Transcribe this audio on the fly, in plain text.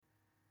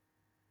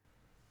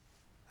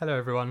Hello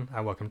everyone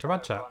and welcome to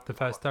Rad Chat, the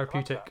first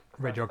therapeutic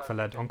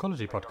radiographer-led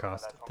oncology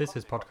podcast. This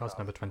is podcast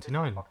number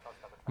 29.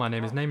 My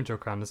name is Naaman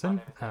Joker Anderson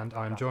and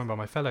I am joined by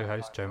my fellow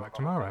host Joe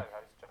McNamara.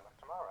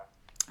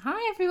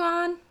 Hi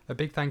everyone. A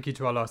big thank you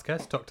to our last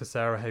guest, Dr.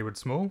 Sarah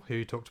Hayward-Small,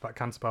 who talked about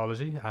cancer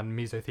biology and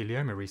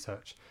mesothelioma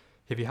research.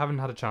 If you haven't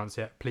had a chance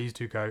yet, please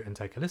do go and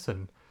take a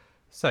listen.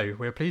 So,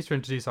 we're pleased to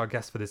introduce our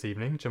guest for this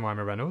evening,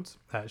 Jemima Reynolds.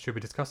 She'll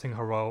be discussing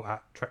her role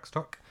at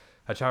TrekStock,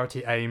 a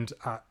charity aimed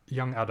at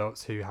young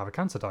adults who have a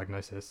cancer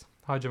diagnosis.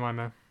 Hi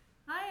Jemima.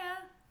 Hiya.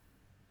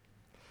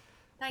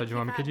 So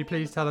Jemima, could you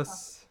please tell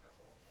us...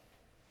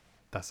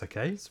 That's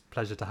okay, it's a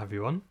pleasure to have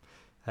you on.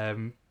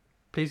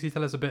 Please can you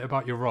tell us a bit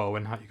about your role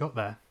and how you got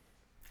there?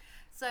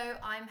 So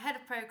I'm Head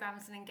of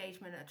Programmes and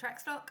Engagement at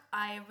TrekStock.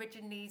 I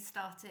originally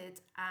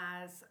started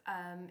as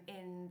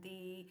in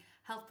the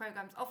Health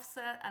Programmes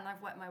Officer, and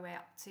I've worked my way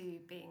up to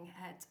being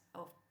Head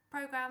of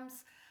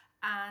Programmes,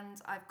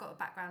 and I've got a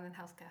background in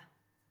healthcare.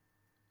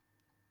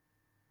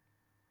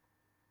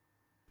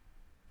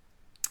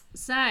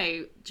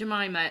 So,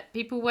 Jemima,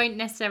 people won't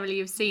necessarily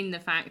have seen the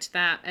fact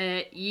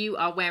that you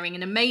are wearing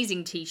an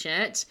amazing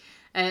t-shirt,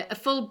 a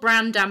full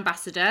brand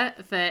ambassador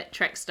for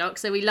TrekStock.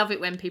 So we love it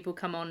when people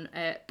come on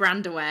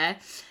brand aware.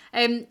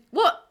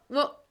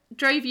 What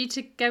drove you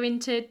to go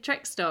into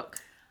TrekStock?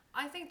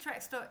 I think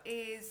TrekStock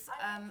is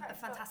a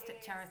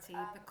fantastic charity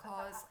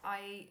because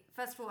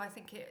first of all, I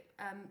think it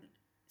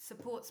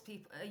supports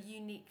people, a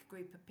unique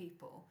group of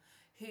people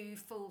who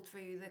fall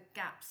through the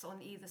gaps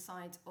on either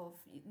side of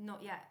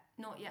not yet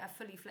a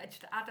fully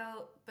fledged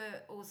adult,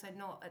 but also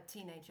not a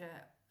teenager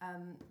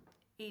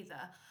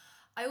either.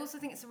 I also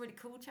think it's a really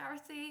cool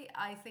charity.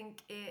 I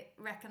think it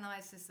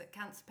recognises that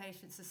cancer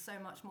patients are so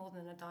much more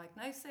than a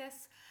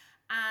diagnosis,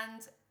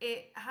 and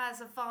it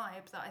has a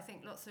vibe that I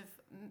think lots of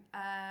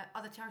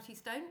other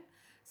charities don't.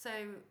 So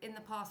in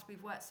the past,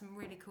 we've worked with some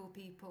really cool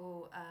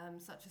people,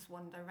 such as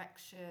One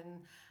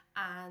Direction,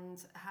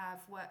 and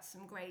have worked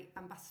some great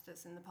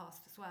ambassadors in the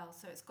past as well.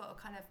 So it's got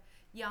a kind of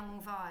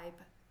young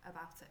vibe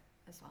about it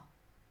as well.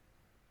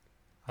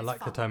 I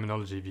like the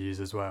terminology you've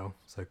used as well.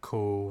 So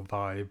cool,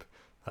 vibe,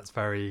 that's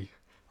very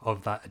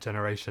of that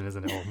generation,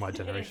 isn't it? Or my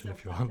generation,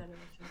 if you want.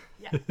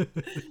 Yeah.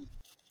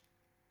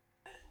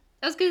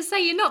 I was going to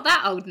say, you're not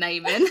that old,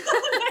 Naaman.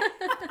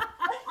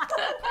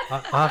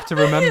 I have to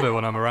remember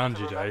when I'm around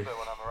you, Joe.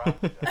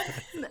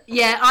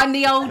 Yeah, I'm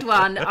the old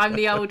one.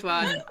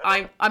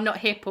 I'm not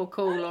hip or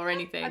cool or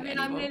anything. I mean,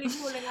 anymore. I'm nearly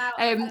falling out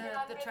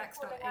of the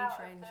TrekStock age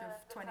range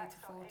of 20 to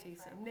 40,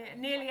 so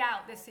nearly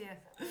out this year.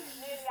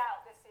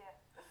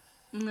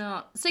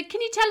 No. So can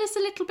you tell us a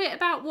little bit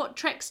about what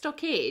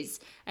TrekStock is?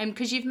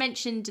 Because you've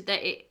mentioned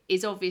that it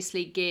is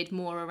obviously geared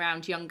more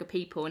around younger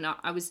people, and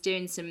I was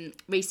doing some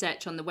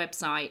research on the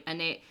website,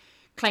 and it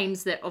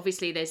claims that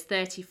obviously there's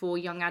 34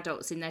 young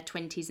adults in their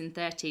 20s and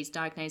 30s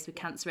diagnosed with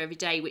cancer every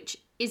day, which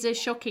is a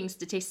shocking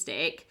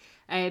statistic.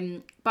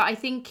 But I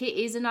think it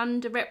is an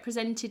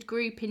underrepresented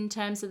group in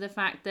terms of the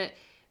fact that,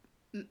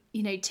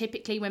 you know,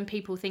 typically when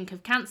people think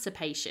of cancer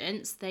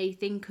patients, they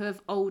think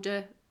of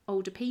older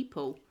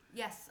people.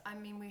 Yes, I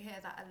mean, we hear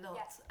that a lot,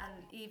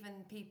 and even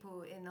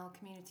people in our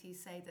community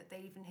say that they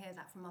even hear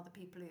that from other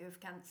people who have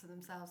cancer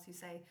themselves, who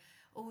say,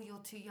 oh, you're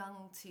too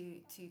young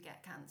to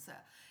get cancer.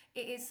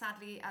 It is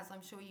sadly, as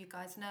I'm sure you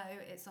guys know,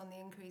 it's on the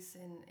increase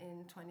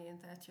in 20 and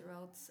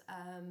 30-year-olds,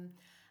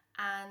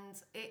 and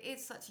it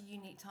is such a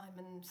unique time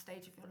and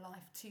stage of your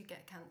life to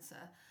get cancer,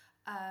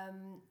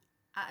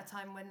 at a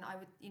time when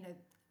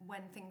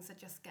when things are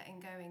just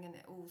getting going and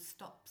it all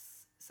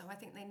stops. So I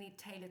think they need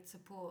tailored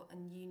support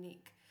and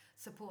unique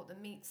support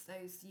that meets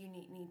those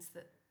unique needs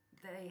that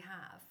they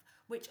have,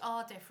 which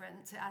are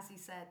different to, as you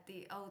said,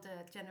 the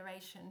older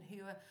generation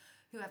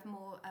who have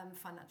more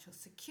financial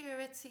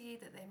security,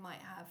 that they might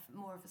have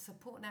more of a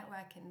support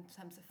network in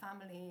terms of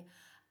family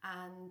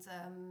and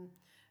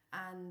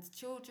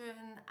children,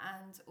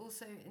 and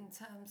also in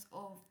terms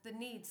of the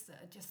needs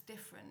that are just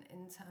different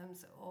in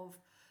terms of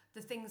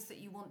the things that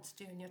you want to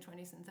do in your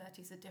 20s and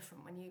 30s are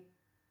different when you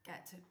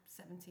get to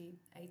 70,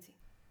 80.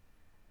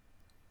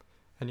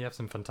 And you have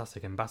some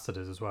fantastic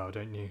ambassadors as well,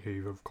 don't you,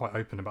 who are quite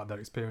open about their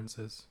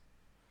experiences?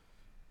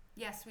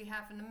 Yes, we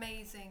have an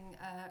amazing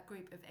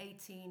group of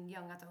 18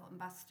 young adult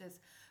ambassadors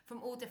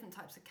from all different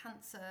types of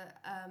cancer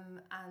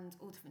and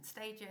all different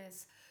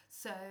stages.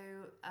 So,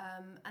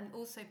 and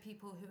also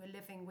people who are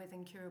living with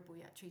incurable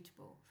yet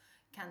treatable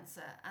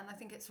cancer. And I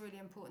think it's really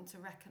important to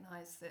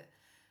recognise that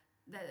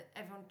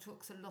everyone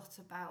talks a lot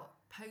about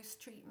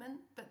post-treatment,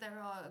 but there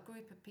are a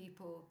group of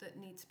people that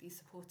need to be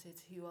supported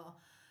who are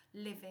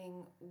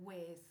living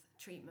with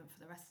treatment for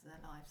the rest of their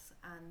lives,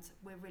 and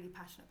we're really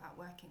passionate about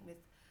working with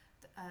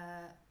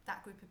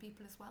that group of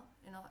people as well,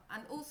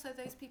 and also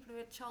those people who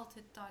had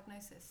childhood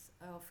diagnosis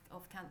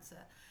of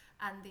cancer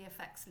and the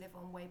effects live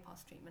on way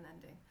past treatment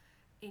ending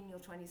in your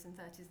 20s and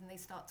 30s, and they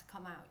start to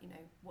come out,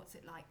 what's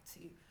it like to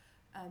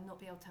not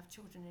be able to have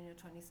children in your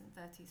 20s and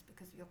 30s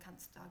because of your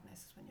cancer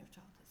diagnosis when you're a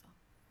child as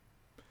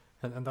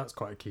well. And that's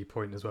quite a key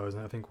point as well,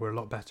 isn't it? I think we're a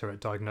lot better at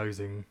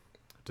diagnosing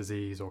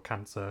disease or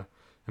cancer,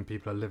 and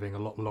people are living a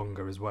lot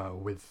longer as well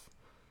with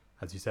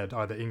as you said,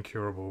 either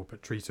incurable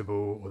but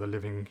treatable, or they're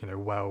living,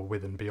 well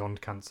with and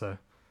beyond cancer.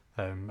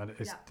 And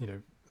it's,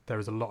 there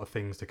is a lot of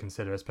things to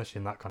consider, especially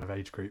in that kind of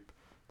age group.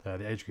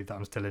 The age group that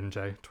I'm still in,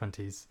 Joe,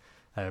 20s,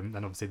 and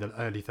obviously the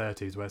early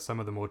 30s, where some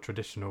of the more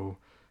traditional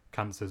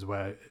cancers,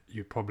 where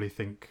you probably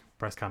think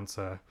breast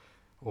cancer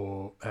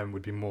or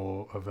would be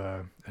more of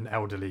an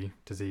elderly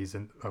disease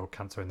or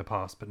cancer in the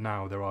past, but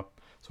now there are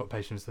sort of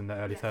patients in their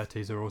early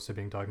 30s who are also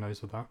being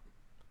diagnosed with that.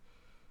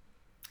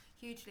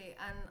 Hugely,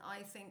 and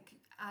I think,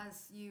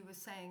 as you were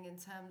saying, in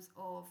terms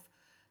of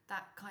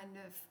that kind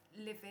of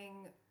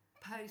living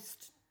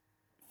post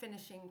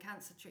finishing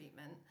cancer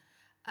treatment,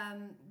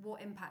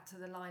 what impact are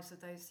the lives of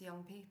those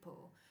young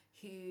people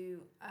who,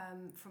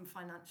 from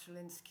financial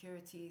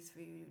insecurity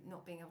through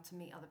not being able to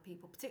meet other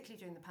people, particularly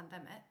during the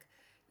pandemic,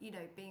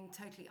 being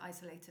totally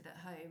isolated at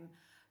home,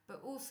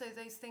 but also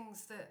those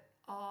things that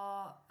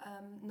are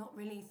not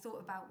really thought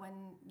about when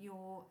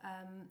you're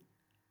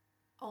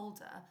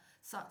older,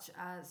 such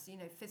as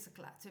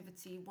physical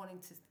activity, wanting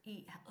to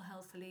eat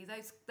healthily.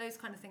 Those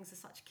kind of things are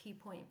such a key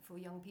point for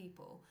young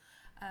people,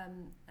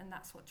 and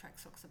that's what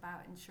TrekStoc's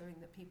about, ensuring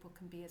that people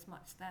can be as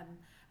much them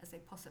as they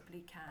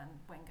possibly can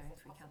when going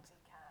through cancer.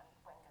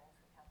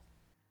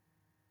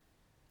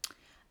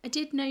 I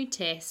did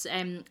notice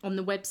on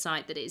the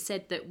website that it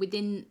said that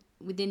within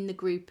the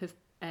group of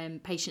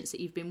patients that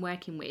you've been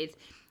working with,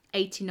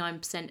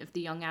 89% of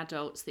the young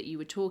adults that you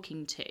were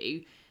talking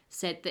to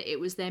said that it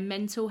was their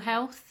mental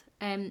health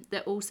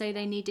that also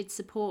they needed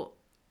support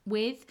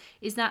with.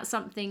 Is that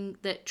something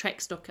that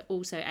TrekStoc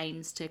also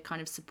aims to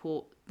kind of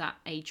support that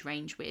age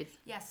range with?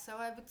 Yes, so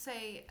I would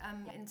say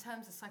in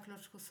terms of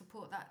psychological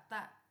support,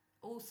 that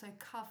also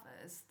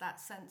covers that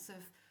sense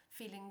of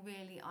feeling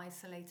really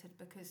isolated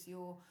because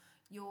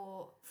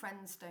your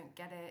friends don't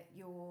get it,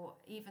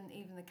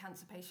 even the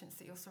cancer patients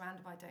that you're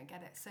surrounded by don't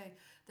get it. So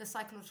the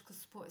psychological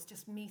support is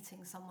just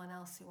meeting someone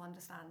else who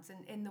understands,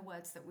 and in the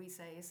words that we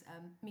say is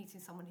meeting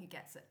someone who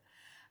gets it.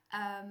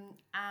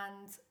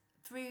 And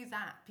through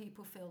that,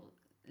 people feel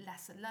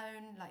less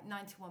alone. Like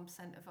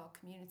 91% of our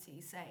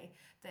community say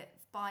that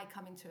by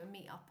coming to a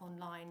meet-up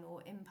online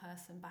or in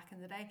person back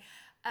in the day,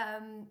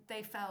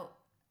 they felt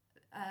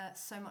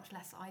so much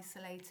less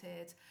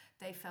isolated.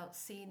 They felt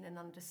seen and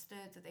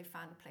understood, that they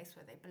found a place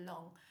where they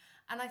belong.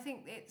 And I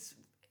think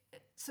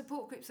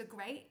support groups are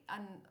great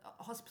and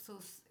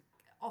hospitals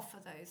offer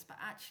those, but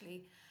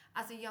actually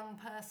as a young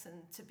person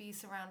to be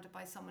surrounded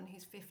by someone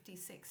who's 50,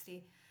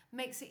 60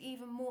 makes it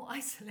even more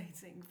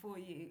isolating for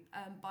you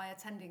by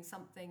attending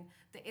something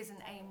that isn't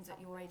aimed at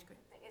your age group.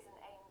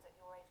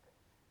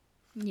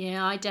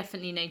 Yeah, I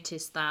definitely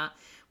noticed that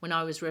when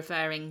I was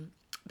referring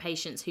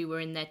patients who were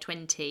in their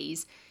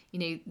 20s,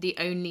 the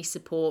only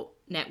support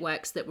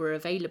networks that were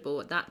available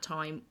at that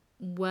time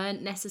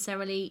weren't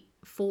necessarily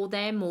for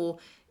them, or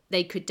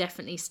they could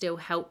definitely still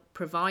help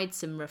provide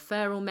some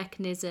referral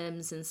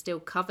mechanisms and still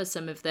cover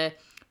some of the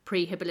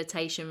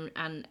prehabilitation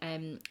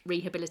and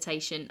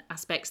rehabilitation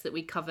aspects that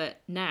we cover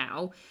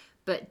now.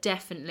 But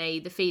definitely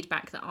the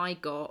feedback that I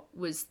got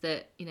was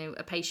that,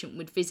 a patient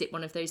would visit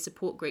one of those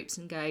support groups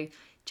and go,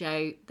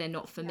 Joe, they're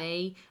not for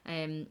me.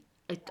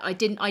 I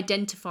didn't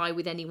identify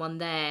with anyone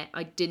there.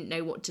 I didn't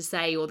know what to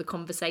say, or the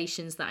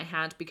conversations that I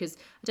had, because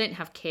I don't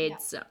have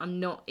kids. Yeah. I'm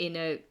not in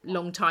a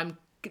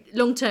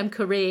long-term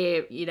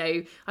career.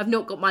 I've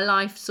not got my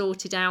life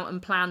sorted out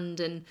and planned,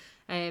 and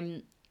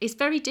it's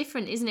very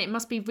different, isn't it? It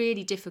must be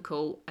really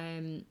difficult.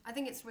 I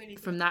think it's really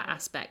from that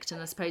aspect,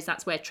 and I suppose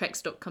that's where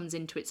TrekStoc comes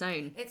into its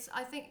own.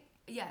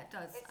 Yeah, it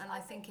does. And I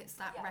think it's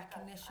that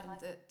recognition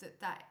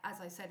that,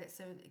 as I said,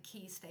 it's a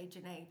key stage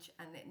in age,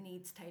 and it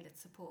needs tailored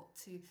support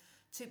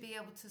to be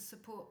able to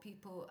support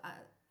people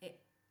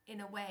in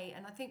a way.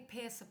 And I think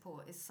peer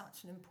support is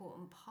such an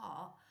important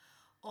part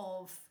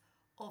of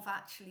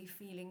actually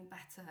feeling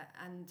better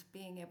and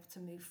being able to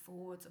move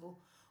forward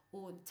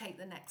or take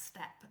the next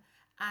step.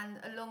 And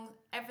along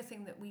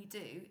everything that we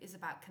do is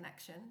about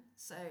connection.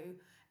 So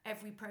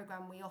every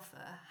program we offer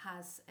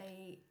has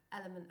a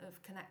element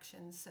of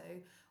connection. So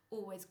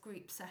always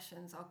group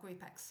sessions, our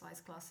group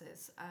exercise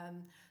classes,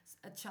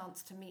 a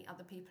chance to meet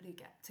other people who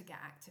get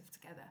active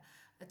together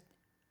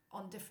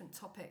on different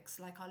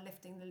topics, like our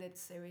Lifting the Lid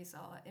series,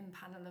 our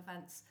in-panel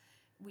events.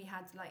 We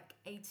had like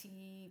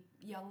 80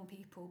 young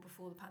people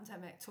before the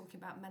pandemic talking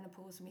about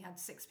menopause, and we had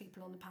 6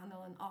 people on the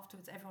panel, and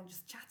afterwards everyone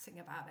just chatting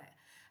about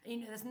it.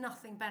 And, there's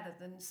nothing better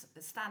than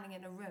standing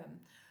in a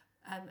room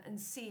and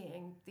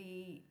seeing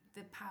the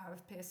power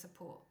of peer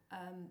support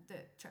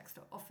that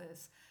TrekStoc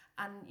offers,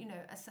 and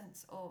a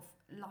sense of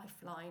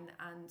lifeline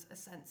and a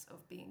sense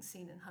of being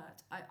seen and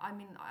heard.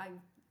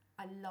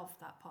 I love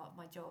that part of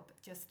my job,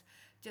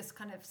 just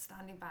kind of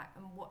standing back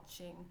and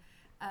watching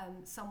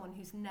someone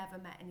who's never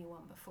met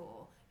anyone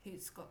before,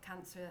 who's got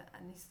cancer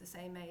and is the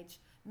same age,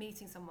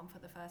 meeting someone for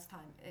the first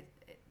time.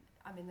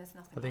 There's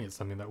nothing. I think it's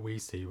something that we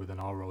see within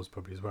our roles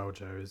probably as well,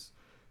 Joe, is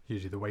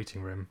usually the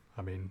waiting room.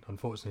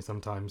 Unfortunately,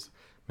 sometimes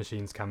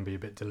machines can be a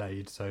bit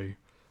delayed, so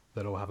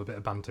they'll all have a bit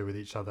of banter with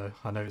each other.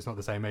 I know it's not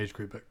the same age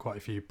group, but quite a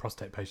few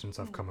prostate patients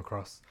I've come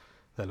across,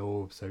 they'll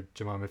all, so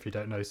Jemima, if you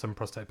don't know, some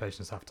prostate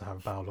patients have to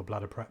have bowel or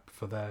bladder prep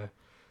for their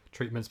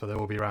treatments, but they'll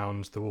all be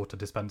around the water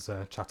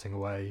dispenser chatting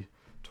away,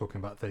 talking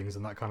about things,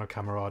 and that kind of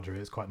camaraderie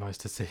is quite nice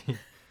to see.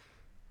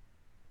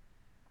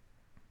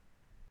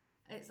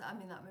 I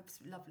mean, that was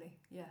lovely.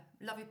 Yeah,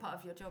 lovely part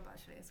of your job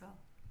actually as well.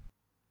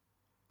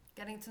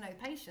 Getting to know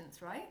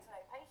patients, right?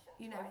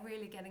 You know,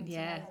 really getting to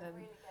know them.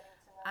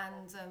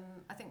 And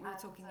I think we were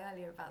talking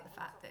earlier about the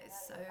fact that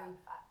it's so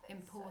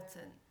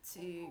important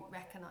to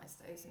recognise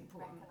those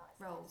important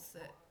roles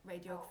that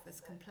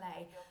radiographers can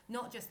play,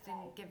 not just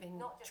in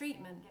giving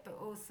treatment, but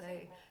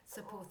also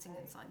supporting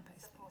and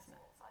signposting, isn't it?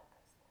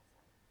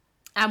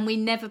 And we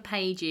never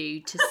paid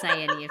you to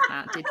say any of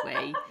that, did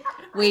we?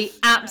 We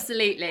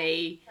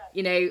absolutely,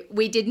 you know,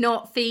 we did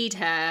not feed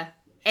her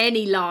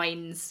any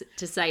lines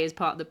to say as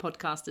part of the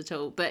podcast at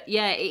all. But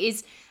yeah, it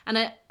is.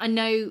 And I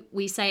know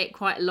we say it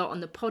quite a lot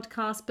on the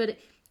podcast, but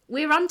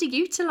we're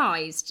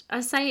underutilized. I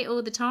say it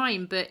all the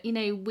time, but, you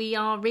know, we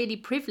are really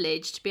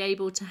privileged to be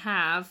able to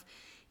have,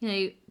 you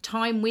know,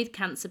 time with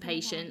cancer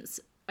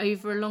patients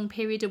over a long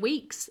period of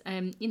weeks,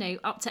 you know,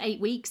 up to 8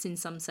 weeks in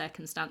some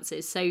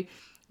circumstances. So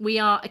we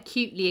are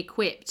acutely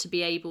equipped to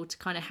be able to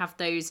kind of have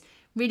those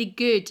really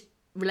good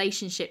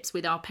relationships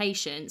with our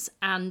patients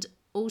and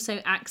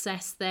also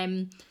access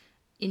them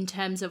in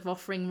terms of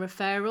offering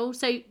referral.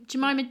 So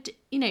Jemima,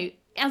 you know,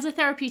 as a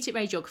therapeutic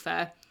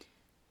radiographer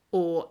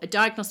or a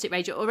diagnostic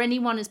radiographer or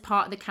anyone as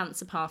part of the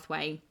cancer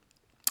pathway,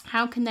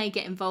 how can they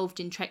get involved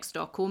in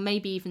TrekStock or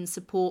maybe even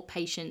support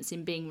patients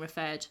in being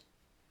referred?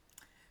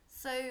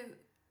 So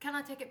can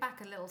I take it back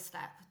a little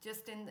step,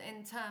 just in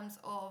terms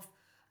of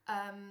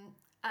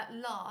at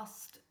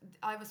last,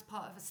 I was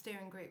part of a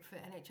steering group for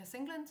NHS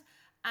England,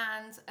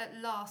 and at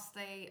last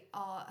they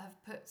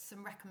have put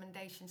some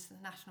recommendations to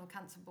the National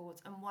Cancer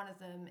Board, and one of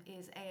them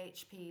is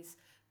AHPs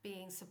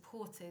being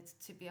supported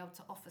to be able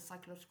to offer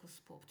psychological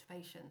support to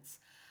patients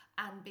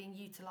and being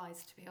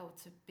utilised to be able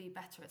to be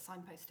better at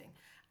signposting.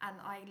 And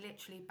I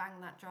literally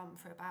banged that drum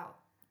for about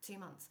 2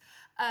 months.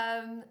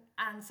 And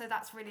so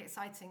that's really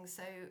exciting.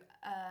 So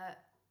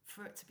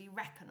for it to be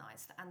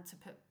recognised and to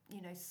put,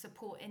 you know,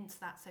 support into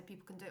that so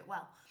people can do it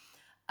well.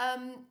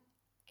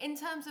 In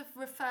terms of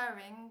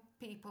referring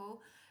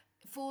people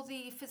for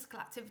the physical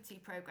activity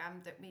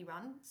program that we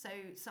run, so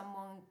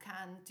someone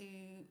can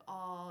do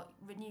our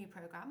Renew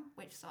program,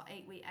 which is our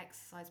 8-week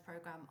exercise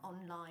program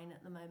online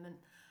at the moment,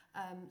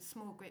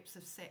 small groups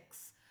of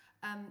 6.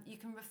 You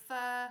can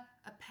refer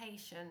a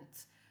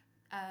patient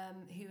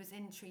who is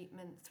in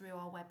treatment through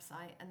our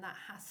website, and that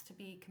has to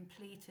be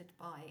completed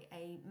by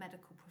a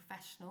medical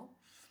professional.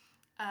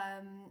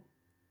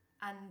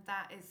 And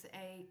that is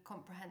a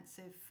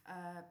comprehensive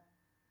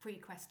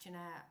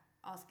pre-questionnaire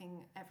asking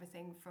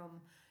everything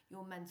from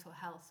your mental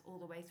health all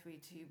the way through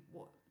to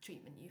what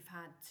treatment you've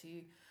had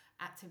to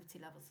activity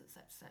levels,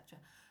 etc., etc.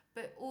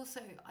 But also,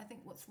 I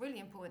think what's really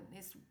important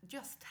is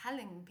just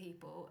telling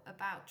people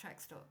about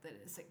TrekStock, that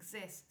it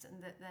exists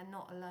and that they're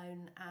not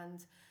alone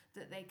and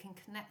that they can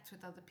connect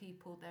with other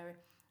people.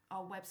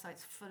 Our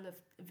website's full of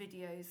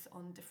videos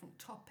on different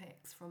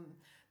topics from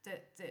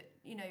that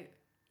you know,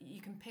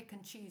 you can pick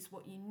and choose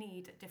what you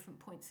need at different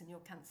points in your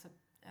cancer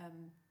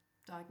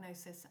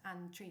diagnosis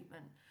and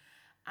treatment.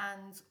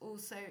 And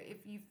also,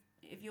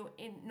 if you're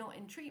not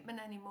in treatment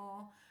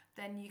anymore,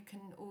 then you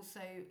can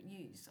also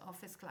use our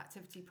physical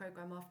activity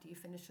program after you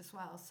finish as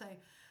well. So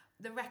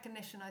the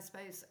recognition, I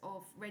suppose,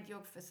 of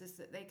radiographers is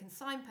that they can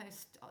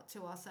signpost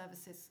to our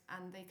services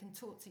and they can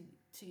talk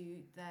to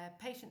their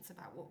patients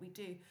about what we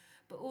do,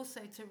 but also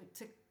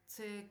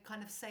to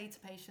kind of say to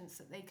patients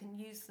that they can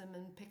use them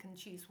and pick and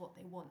choose what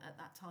they want at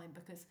that time,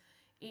 because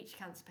each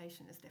cancer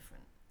patient is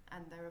different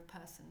and they're a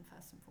person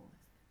first and foremost.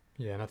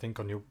 Yeah, and I think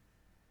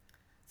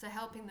so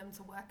helping them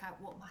to work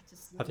out what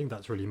matters to them. I think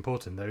that's really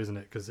important though, isn't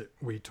it? Because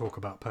we talk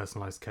about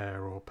personalised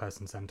care or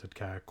person-centred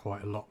care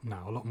quite a lot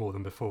now, a lot more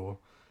than before.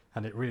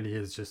 And it really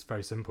is just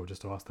very simple,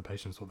 just to ask the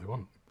patients what they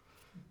want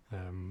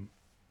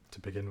to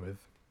begin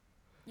with.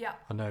 Yeah.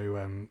 I know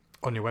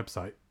on your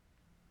website,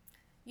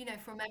 you know,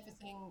 from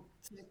everything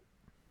to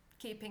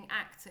keeping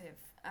active,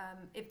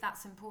 if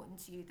that's important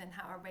to you, then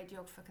how a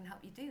radiographer can help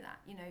you do that.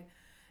 You know,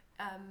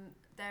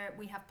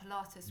 we have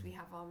Pilates, we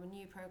have our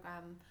Renew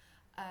program,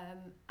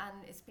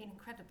 and it's been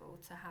incredible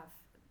to have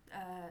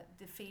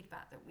the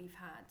feedback that we've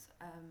had.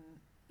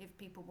 If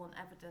people want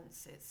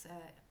evidence, it's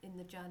in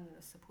the Journal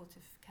of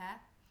Supportive Care,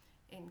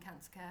 in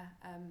Cancer Care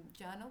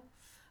journal,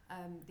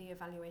 the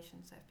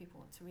evaluation. So if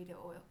people want to read it,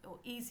 or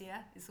easier,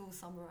 it's all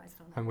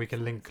summarised on. And we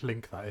can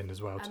link that in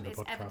as well to the it's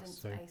podcast.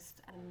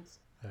 Evidence-based,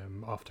 so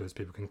afterwards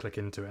people can click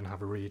into it and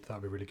have a read.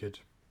 That'd be really good.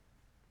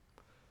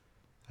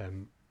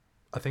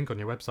 I think on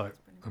your website,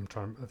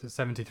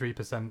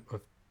 73%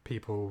 of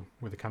people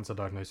with a cancer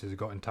diagnosis who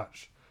got in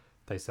touch,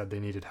 they said they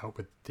needed help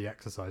with the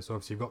exercise. So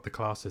obviously you've got the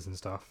classes and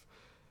stuff.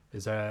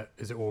 Is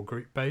it all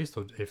group based,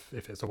 or if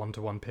it's a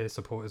one-to-one peer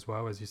support as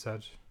well, as you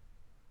said?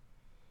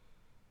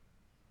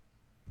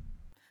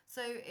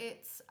 So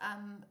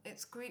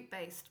it's group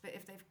based, but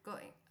if they've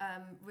got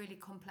really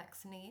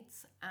complex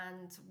needs,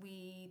 and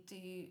we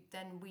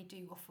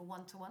do offer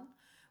one-to-one.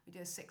 We do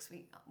a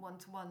 6-week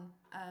one-to-one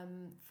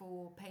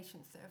for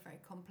patients that are very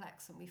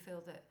complex and we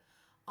feel that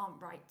aren't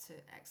right to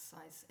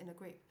exercise in a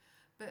group.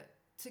 But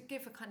to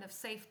give a kind of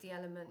safety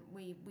element,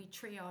 we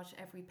triage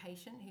every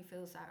patient who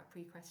fills out a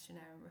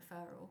pre-questionnaire and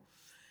referral.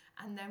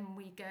 And then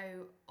we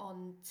go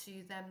on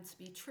to them to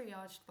be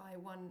triaged by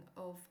one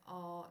of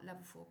our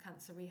level 4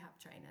 cancer rehab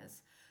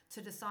trainers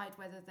to decide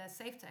whether they're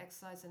safe to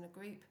exercise in a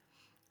group.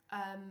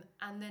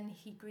 And then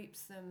he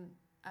groups them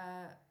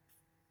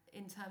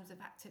in terms of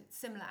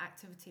similar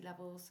activity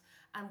levels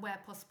and where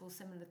possible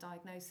similar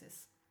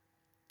diagnosis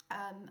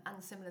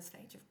and similar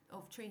stage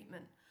of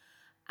treatment.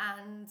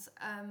 And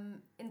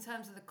in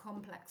terms of the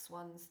complex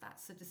ones,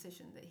 that's a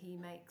decision that he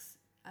makes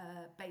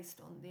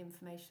based on the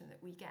information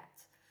that we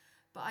get.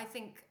 But I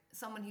think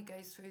someone who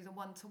goes through the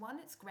one-to-one,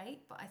 it's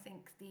great, but I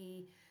think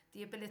the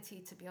ability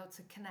to be able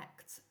to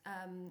connect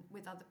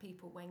with other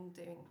people when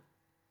doing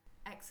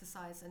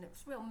exercise, and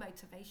it's real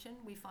motivation.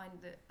 We find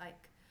that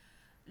like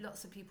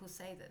lots of people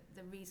say that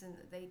the reason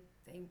that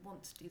they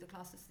want to do the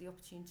class is the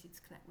opportunity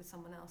to connect with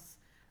someone else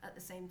at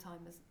the same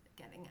time as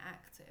getting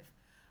active.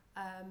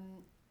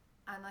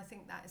 And I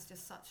think that is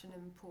just such an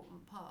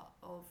important part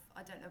of,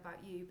 I don't know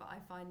about you, but I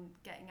find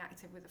getting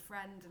active with a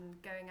friend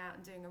and going out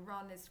and doing a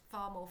run is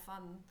far more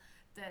fun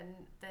than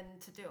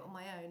to do it on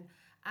my own.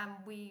 And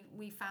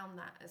we found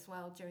that as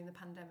well during the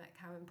pandemic,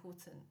 how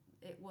important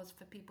it was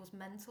for people's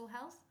mental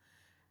health,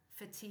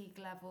 fatigue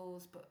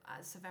levels, but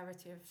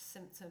severity of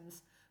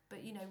symptoms, but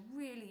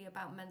really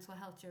about mental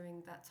health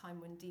during that time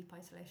when deep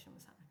isolation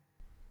was happening.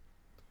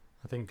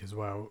 I think as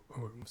well,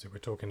 obviously we're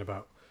talking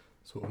about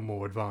sort of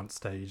more advanced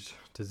stage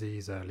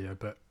disease earlier,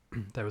 but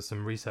there was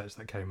some research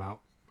that came out,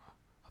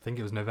 I think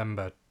it was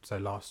November, so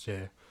last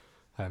year,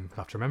 I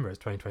have to remember it's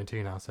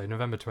 2022 now, so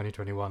November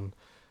 2021,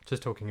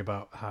 just talking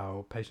about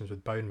how patients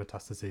with bone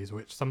metastases,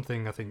 which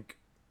something I think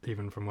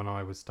even from when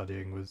I was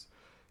studying was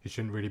you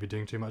shouldn't really be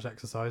doing too much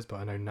exercise, but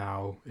I know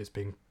now it's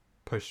being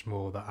pushed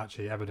more that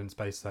actually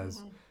evidence-based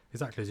says,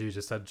 exactly as you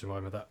just said,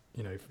 Jemima, that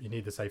you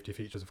need the safety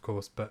features of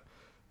course, but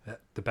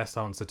the best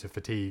answer to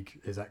fatigue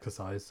is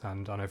exercise.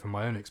 And I know from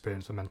my own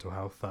experience with mental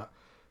health that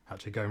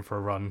actually going for a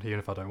run, even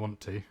if I don't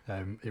want to,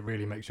 it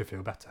really makes you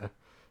feel better.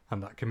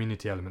 And that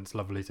community element's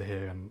lovely to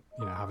hear, and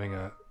having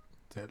a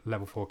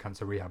level 4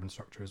 cancer rehab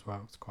instructor as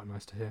well, it's quite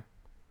nice to hear.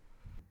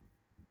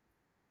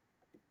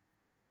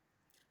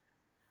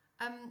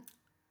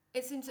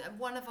 It's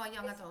one of our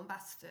young adult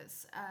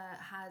ambassadors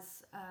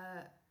has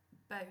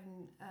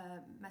bone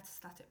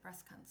metastatic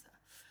breast cancer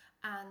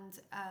and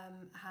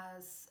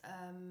has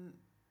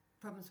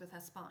problems with her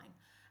spine,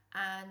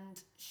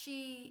 and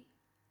she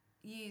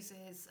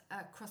uses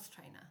a cross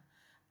trainer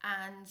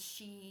and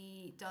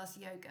she does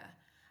yoga,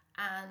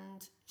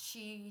 and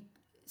she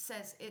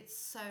says it's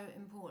so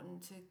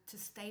important to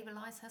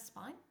stabilize her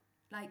spine,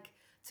 like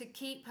to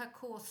keep her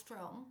core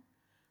strong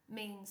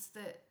means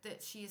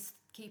that she is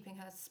keeping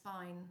her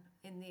spine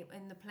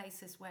in the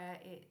places where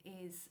it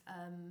is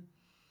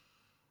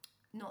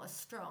not as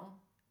strong.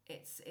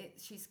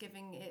 She's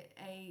giving it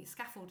a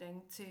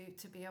scaffolding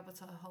to be able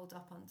to hold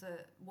up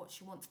under what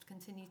she wants to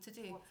continue to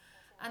do.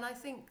 And I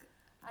think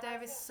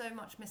there is so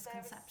much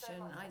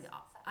misconception,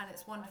 and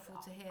it's wonderful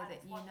to hear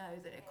that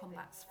that it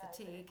combats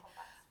fatigue.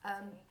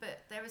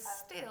 But there is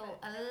still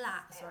a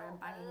lack, sorry I'm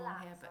banging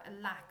on here, but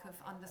a lack of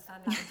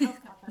understanding of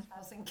healthcare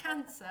professionals in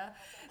cancer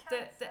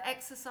that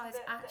exercise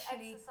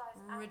actually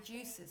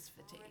reduces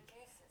fatigue.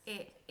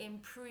 It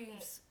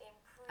improves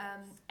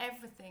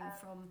everything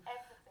from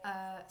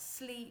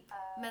sleep,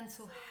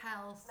 mental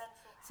health,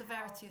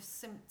 severity of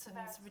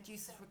symptoms,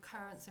 reduces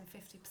recurrence in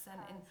 50%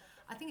 in,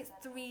 I think it's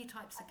 3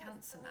 types of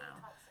cancer now.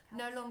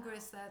 No longer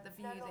is there the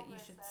view that you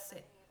should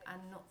sit and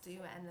not do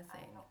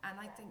anything. And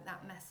I think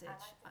that message,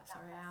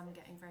 sorry I am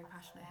getting very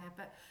passionate here,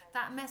 but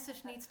that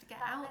message needs to get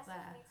out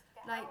there.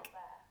 Like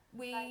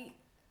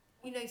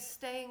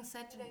staying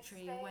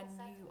sedentary when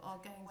you are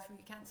going through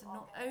cancer,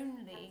 not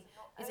only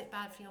is it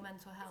bad for your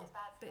mental health,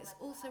 but it's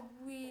also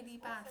really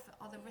bad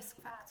for other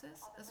risk factors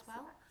as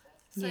well.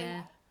 So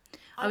yeah,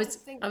 I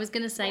was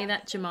going to say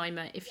that,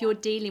 Jemima, if you're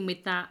dealing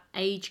with that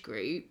age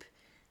group,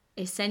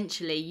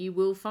 essentially you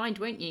will find,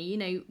 won't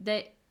you,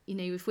 that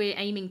if we're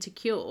aiming to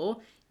cure,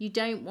 you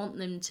don't want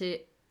them to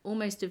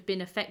almost have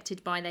been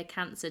affected by their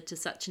cancer to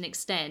such an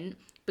extent,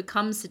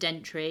 become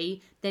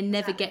sedentary, then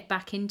never get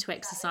back into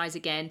exercise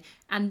again,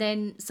 and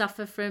then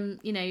suffer from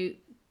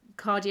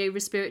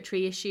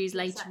cardiorespiratory issues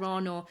later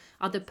on, or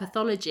other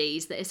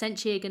pathologies that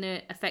essentially are going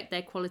to affect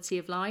their quality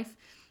of life.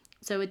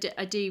 So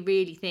I do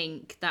really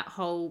think that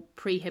whole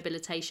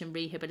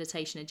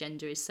rehabilitation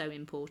agenda is so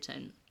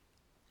important.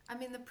 I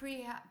mean, the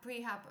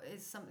prehab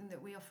is something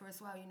that we offer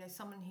as well,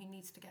 someone who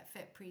needs to get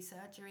fit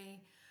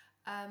pre-surgery,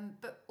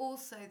 but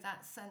also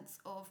that sense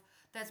of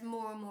there's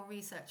more and more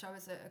research. I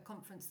was at a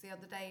conference the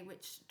other day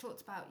which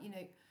talked about,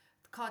 the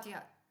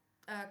cardiac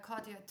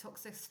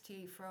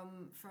cardiotoxicity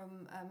from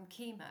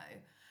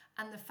chemo,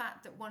 and the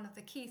fact that one of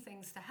the key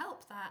things to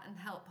help that and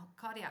help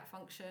cardiac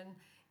function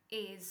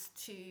is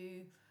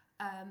to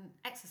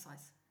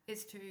exercise,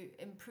 is to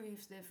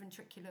improve the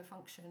ventricular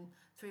function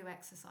through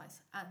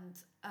exercise.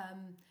 And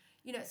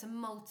it's a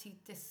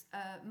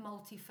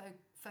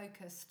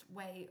multi-focused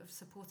way of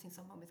supporting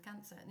someone with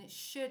cancer, and it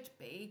should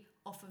be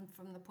often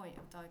from the point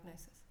of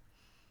diagnosis.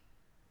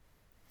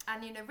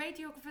 And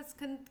radiographers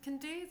can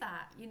do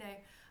that.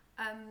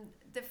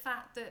 The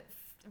fact that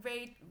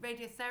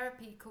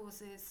radiotherapy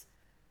causes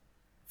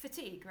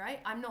fatigue,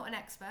 right? I'm not an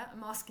expert.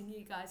 I'm asking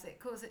you guys. It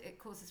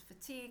causes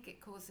fatigue. It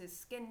causes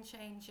skin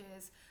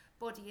changes,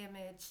 body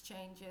image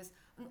changes,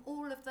 and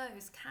all of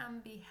those can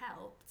be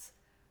helped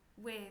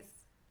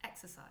with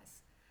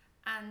exercise.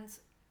 And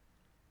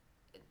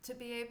to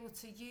be able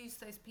to use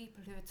those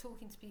people who are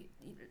talking to people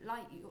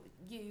like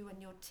you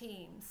and your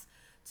teams,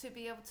 to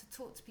be able to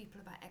talk to people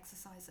about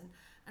exercise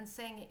and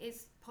saying it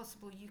is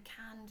possible, you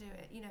can do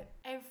it.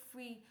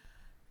 Every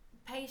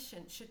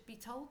patient should be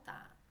told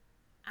that,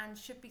 and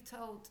should be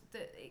told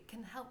that it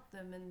can help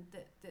them, and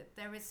that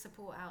there is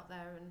support out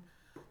there. And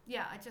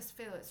I just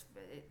feel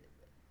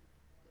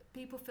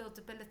people feel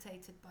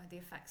debilitated by the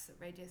effects that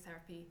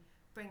radiotherapy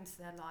brings to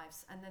their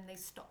lives, and then they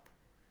stop,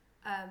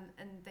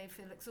 and they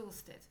feel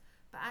exhausted.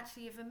 But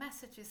actually, if a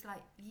message is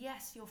like,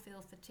 yes, you'll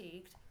feel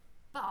fatigued,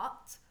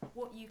 but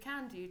what you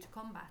can do to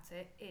combat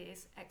it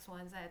is X, Y,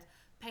 and Z.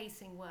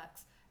 Pacing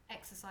works,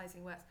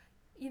 exercising works.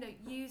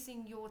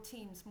 Using your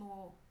teams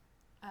more.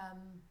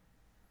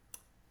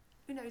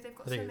 They've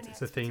got. I think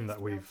it's a theme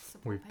that we've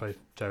both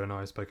Joe and I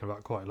have spoken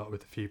about quite a lot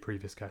with a few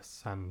previous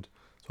guests and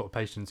sort of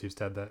patients who've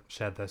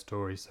shared their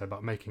stories. So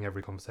about making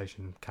every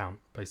conversation count,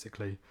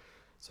 basically.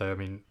 So I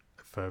mean,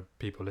 for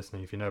people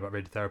listening, if you know about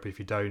radiotherapy, if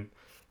you don't,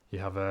 you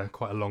have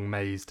quite a long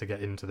maze to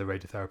get into the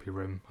radiotherapy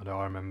room.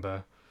 I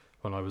remember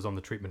when I was on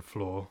the treatment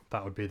floor,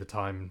 that would be the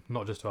time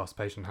not just to ask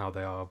the patient how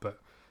they are, but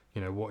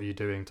what are you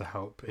doing to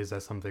help? Is there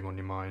something on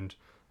your mind?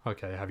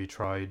 Okay, have you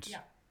tried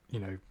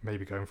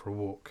maybe going for a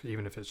walk,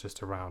 even if it's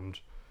just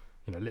around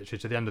literally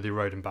to the end of the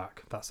road and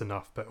back? That's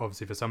enough. But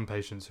obviously for some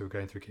patients who are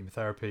going through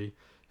chemotherapy,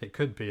 it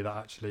could be that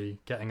actually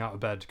getting out of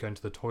bed, going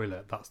to the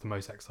toilet, that's the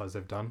most exercise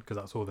they've done, because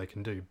that's all they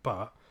can do.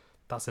 But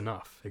that's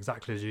enough.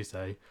 Exactly as you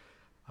say.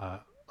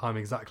 I'm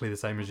exactly the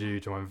same as you,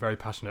 Joe. I'm very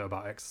passionate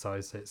about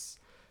exercise. It's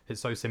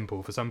so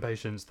simple. For some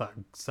patients, that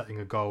setting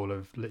a goal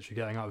of literally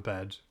getting out of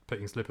bed,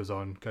 putting slippers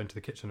on, going to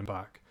the kitchen and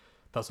back,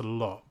 that's a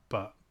lot,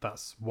 but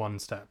that's one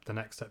step. The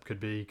next step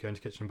could be going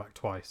to the kitchen and back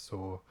twice,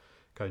 or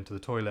going to the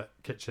toilet,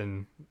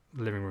 kitchen,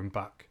 living room,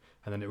 back,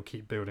 and then it will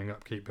keep building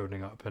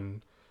up.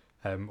 And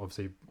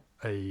obviously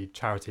a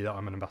charity that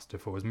I'm an ambassador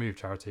for is Move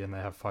Charity, and they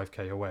have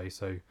 5k away.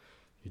 So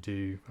you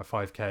do a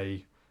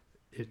 5k,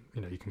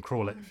 you can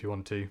crawl it if you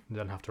want to. You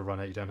don't have to run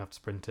it, you don't have to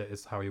sprint it.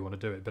 It's how you want to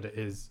do it. But it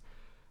is,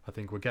 I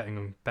think we're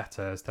getting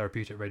better as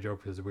therapeutic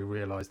radiographers. We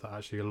realise that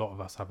actually a lot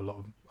of us have a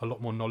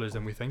lot more knowledge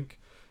than we think.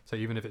 So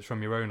even if it's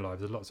from your own life,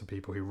 there's lots of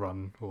people who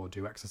run or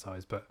do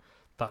exercise, but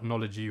that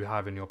knowledge you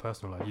have in your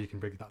personal life, you can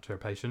bring that to a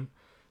patient.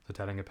 So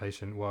telling a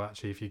patient, well,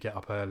 actually, if you get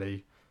up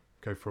early,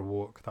 go for a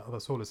walk,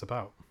 that's all it's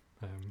about.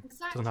 Exactly.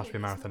 It doesn't have to be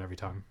a marathon every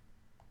time.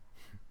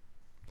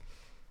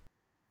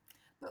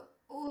 But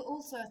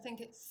also, I think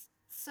it's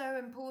so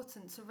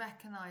important to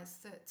recognise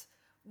that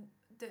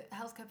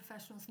healthcare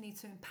professionals need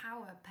to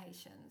empower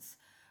patients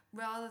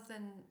rather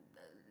than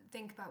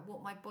think about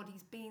what my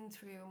body's been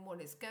through and what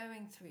it's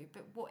going through,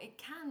 but what it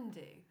can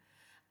do.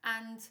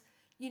 And,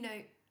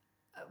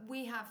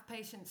 we have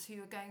patients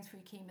who are going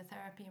through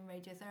chemotherapy and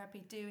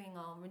radiotherapy doing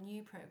our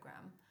Renew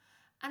program,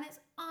 and it's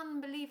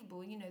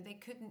unbelievable. They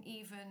couldn't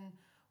even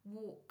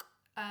walk,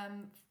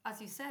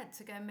 as you said,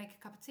 to go and make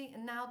a cup of tea,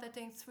 and now they're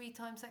doing 3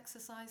 times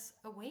exercise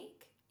a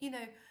week.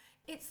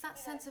 It's that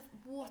sense of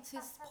what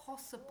is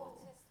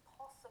possible.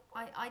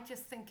 I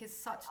just think is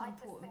such an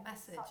important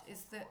message,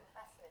 is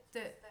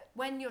that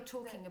when you're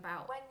talking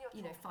about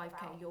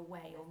 5k your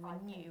way or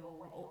Renew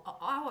or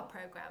our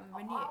program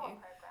Renew,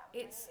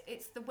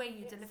 it's the way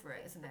you deliver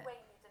it, isn't it?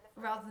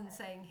 Rather than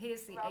saying,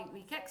 here's the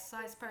 8-week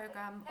exercise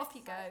program, off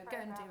you go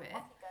and do it.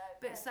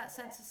 But it's that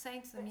sense of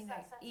saying to them,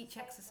 each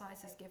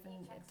exercise is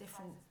given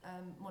different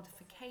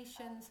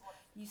modifications.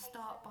 You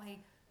start by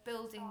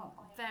building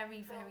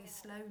very, very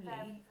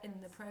slowly in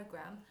the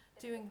program,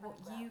 doing what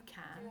you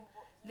can,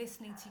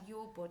 listening to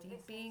your body,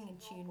 being in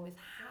tune with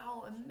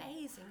how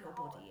amazing your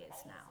body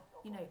is now.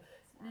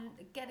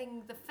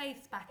 Getting the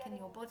faith back in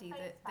your body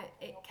that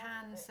it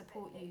can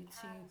support you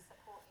to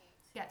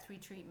get through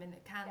treatment,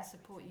 it can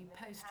support you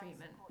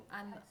post-treatment.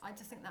 And I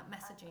just think that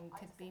messaging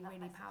could be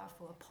really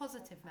powerful, a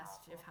positive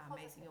message of how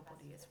amazing your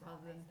body is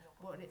rather than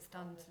what it's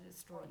done to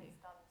destroy you.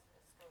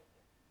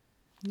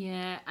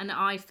 Yeah, and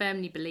I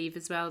firmly believe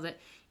as well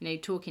that,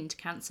 talking to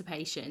cancer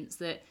patients,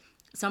 that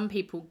some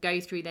people go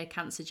through their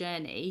cancer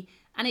journey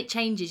and it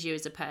changes you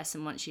as a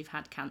person once you've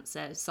had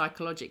cancer,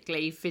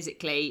 psychologically,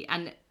 physically.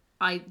 And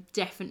I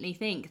definitely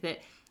think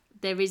that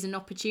there is an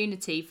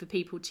opportunity for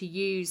people to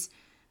use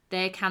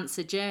their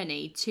cancer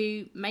journey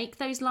to make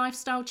those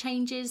lifestyle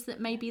changes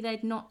that maybe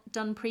they'd not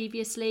done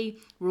previously.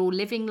 We're all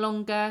living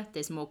longer,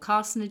 there's more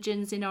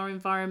carcinogens in our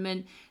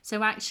environment.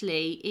 So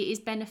actually it is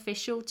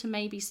beneficial to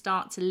maybe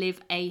start to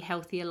live a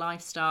healthier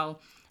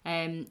lifestyle,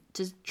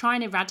 to try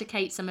and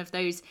eradicate some of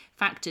those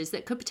factors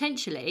that could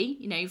potentially,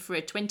 you know, for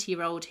a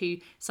 20-year-old who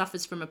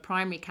suffers from a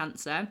primary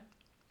cancer,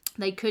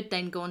 they could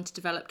then go on to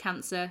develop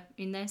cancer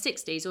in their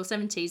 60s or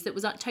 70s that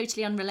was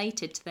totally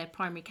unrelated to their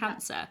primary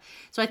cancer.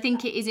 So I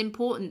think it is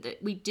important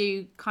that we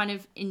do kind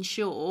of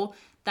ensure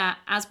that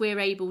as we're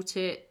able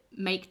to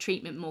make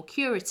treatment more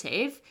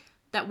curative,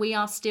 that we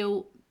are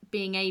still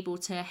being able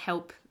to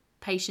help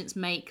patients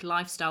make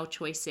lifestyle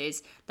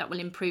choices that will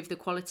improve the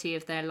quality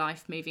of their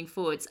life moving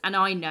forwards. And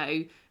I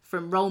know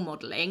from role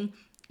modelling,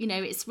 you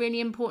know, it's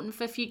really important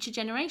for future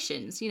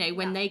generations, you know,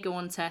 when they go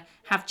on to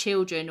have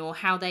children, or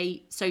how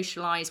they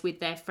socialise with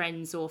their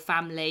friends or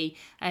family,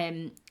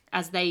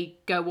 as they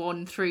go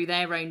on through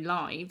their own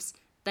lives,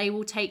 they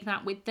will take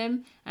that with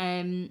them.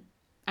 And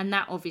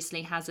that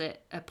obviously has a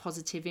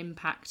positive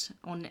impact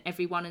on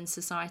everyone in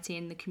society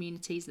and the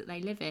communities that they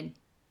live in.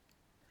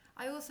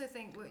 I also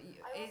think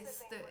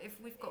is that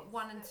if we've got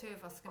 1 and 2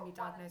 of us going to be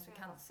diagnosed with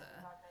cancer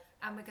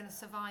and we're going to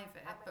survive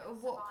it, but at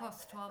what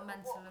cost to our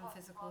mental and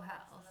physical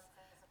health?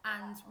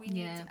 And we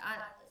need to,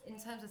 in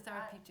terms of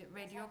therapeutic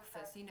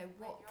radiographers, you know,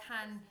 what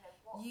can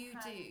you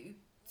do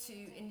to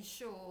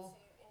ensure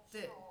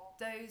that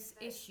those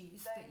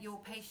issues that your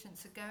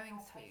patients are going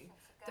through,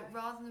 that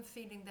rather than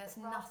feeling there's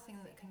nothing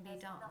that can be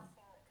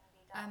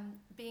done,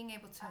 being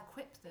able to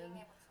equip them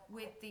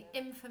with the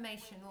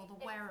information or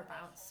the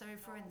whereabouts. So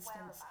for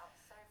instance,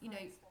 you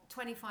know,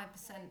 25%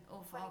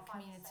 of our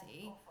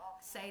community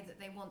say that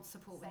they want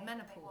support with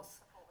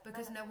menopause,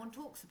 because no one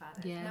talks about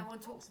it. No one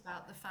talks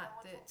about the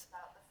fact that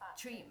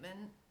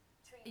treatment,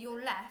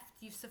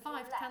 you've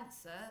survived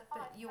cancer,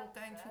 but you're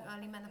going through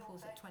early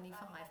menopause at 25,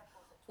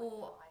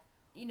 or,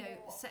 you know,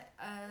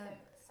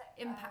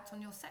 impact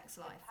on your sex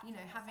life. You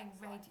know, having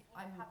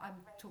I'm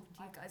talking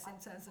to you guys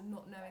in terms of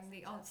not knowing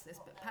the answer to this,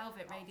 but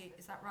pelvic radiation,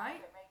 is that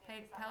right?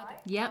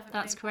 Yep,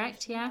 that's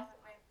correct. Yeah.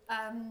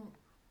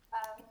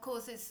 It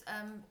causes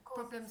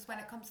problems when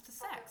it comes to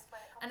sex,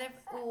 and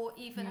or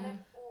even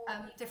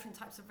different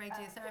types of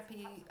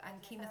radiotherapy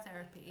and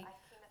chemotherapy.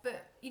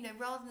 But, you know,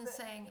 rather than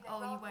saying,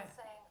 oh, you won't,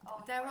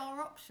 there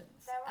are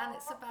options, and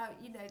it's about,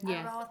 you know,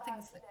 there are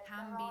things that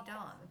can be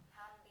done,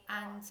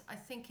 and I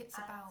think it's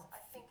about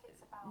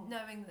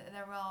knowing that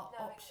there are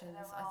options.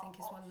 I think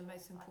is one of the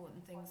most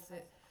important things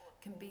that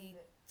can be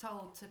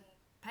told to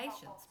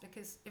patients,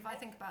 because if I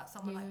think about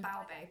someone like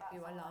Baobab,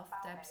 who I love,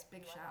 Deb's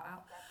big shout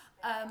out.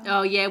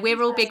 Oh yeah,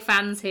 we're all big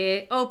fans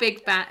here, all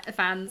big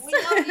fans. We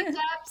love you,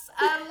 Debs.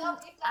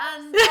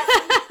 And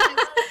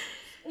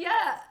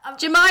yeah,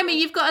 Jemima,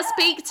 you've got to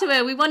speak to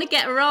her. We want to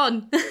get her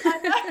on.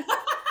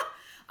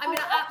 I mean,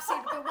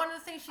 absolutely. But one of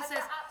the things she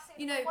says,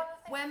 you know,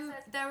 when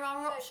there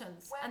are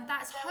options, and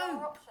that's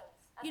hope.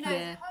 You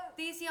know,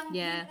 these young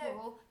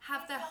people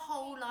have their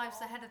whole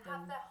lives ahead of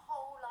them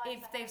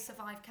if they've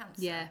survived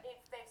cancer. Yeah.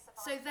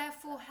 So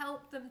therefore,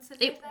 help them to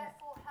live it.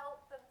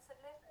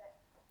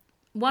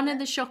 One of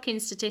the shocking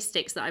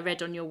statistics that I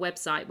read on your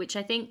website, which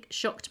I think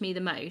shocked me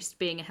the most,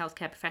 being a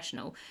healthcare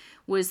professional,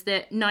 was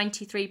that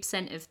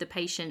 93% of the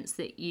patients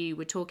that you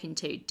were talking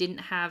to didn't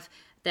have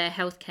their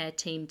healthcare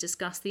team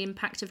discuss the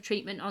impact of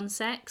treatment on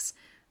sex.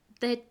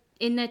 They're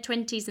in their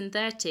 20s and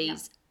 30s. Yeah.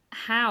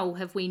 How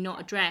have we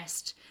not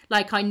addressed?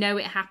 Like, I know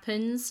it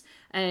happens.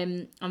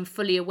 I'm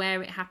fully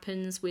aware it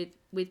happens with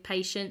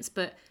patients,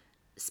 but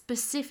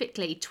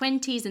specifically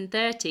 20s and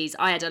 30s,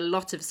 I had a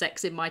lot of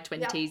sex in my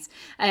 20s.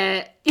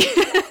 Thank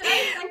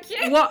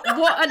you. What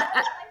an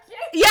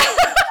yeah.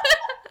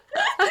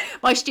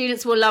 My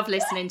students will love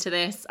listening to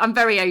this. I'm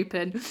very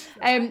open.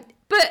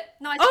 But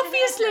nice,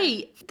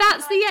 obviously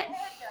that's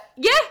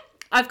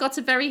I've got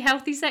a very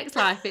healthy sex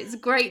life. It's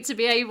great to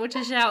be able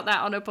to shout that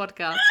on a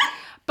podcast.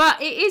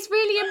 But it is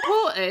really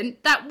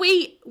important that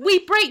we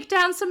break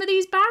down some of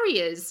these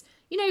barriers.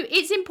 You know,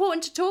 it's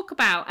important to talk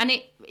about, and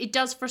it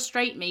does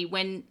frustrate me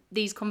when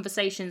these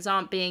conversations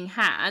aren't being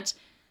had,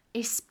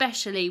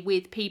 especially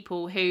with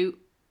people who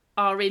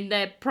are in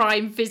their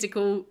prime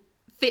physical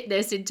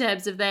fitness in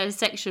terms of their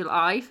sexual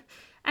life.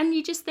 And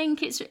you just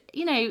think it's,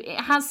 you know,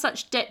 it has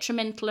such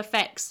detrimental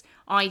effects,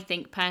 I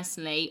think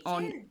personally,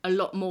 on a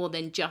lot more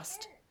than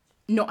just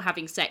not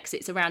having sex.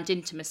 It's around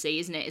intimacy,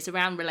 isn't it? It's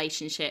around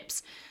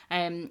relationships.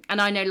 And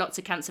I know lots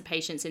of cancer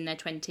patients in their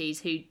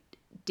 20s who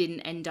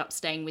didn't end up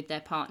staying with their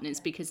partners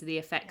because of the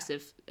effects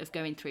of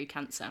going through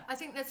cancer. I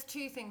think there's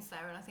two things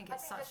there, and I think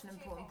it's such an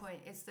important point,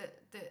 is that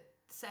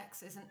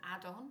sex is an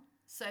add-on.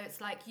 So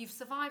it's like, you've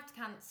survived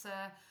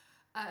cancer,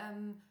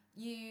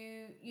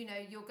 you know,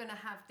 you're going to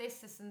have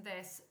this and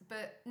this,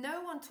 but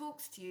no one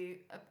talks to you.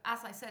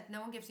 As I said,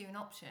 no one gives you an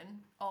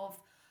option of,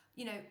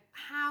 you know,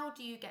 how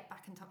do you get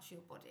back in touch with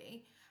your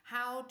body?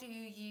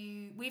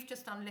 We've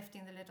just done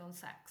lifting the lid on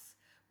sex.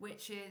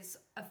 which is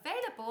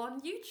available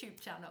on YouTube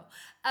channel,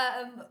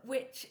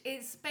 which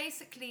is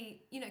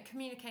basically,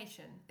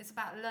 communication. It's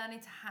about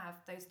learning to have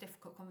those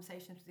difficult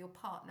conversations with your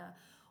partner,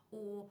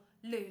 or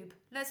lube.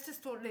 Let's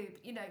just talk lube,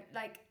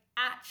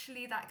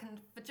 actually that can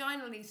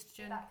vaginal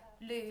estrogen,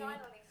 lube,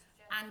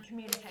 and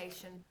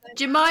communication.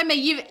 Jemima,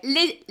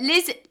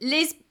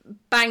 Liz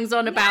bangs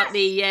on about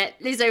the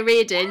Liz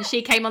O'Riordan.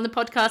 She came on the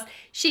podcast.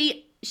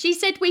 She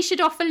said we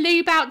should offer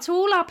lube out to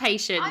all our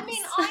patients. I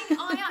mean,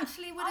 I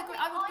actually would agree.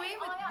 I would agree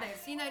with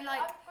this.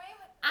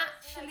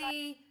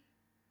 Actually,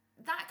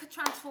 that could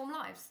transform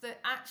lives. That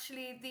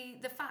actually,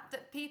 the fact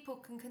that people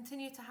can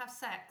continue to have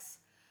sex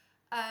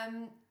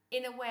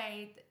in a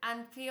way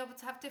and be able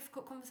to have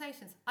difficult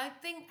conversations. I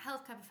think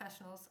healthcare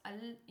professionals,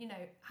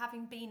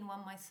 having been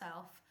one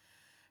myself,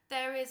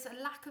 there is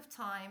a lack of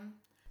time,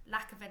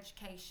 lack of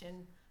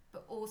education,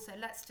 but also,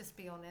 let's just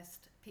be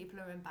honest, people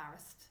are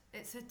embarrassed.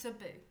 It's a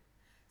taboo.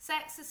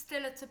 Sex is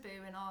still a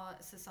taboo in our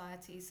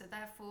society, so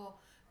therefore,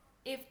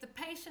 if the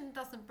patient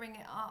doesn't bring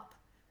it up,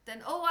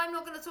 then I'm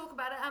not going to talk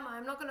about it, am I?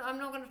 I'm not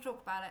going to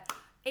talk about it.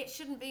 It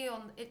shouldn't be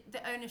on it.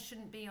 The onus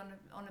shouldn't be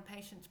on a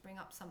patient to bring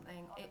up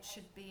something. It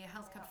should be a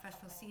healthcare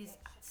professional sees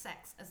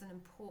sex as an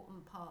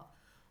important part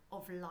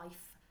of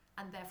life,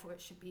 and therefore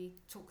it should be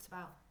talked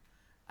about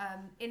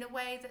in a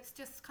way that's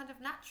just kind of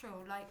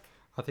natural. Like,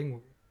 I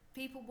think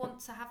people want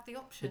to have the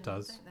option. It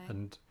does, don't they?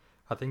 and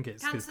I think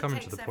it's coming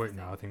to the point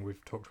now. I think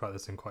we've talked about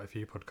this in quite a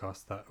few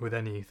podcasts, that with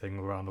anything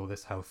around all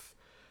this health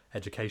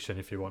education,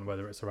 if you want,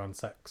 whether it's around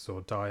sex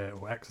or diet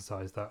or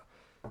exercise, that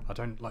I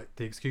don't like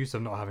the excuse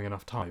of not having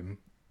enough time.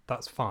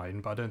 That's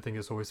fine, but I don't think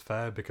it's always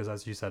fair, because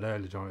as you said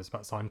earlier, John, it's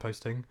about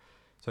signposting.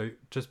 So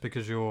just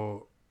because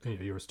you're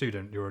a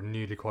student, you're a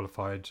newly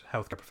qualified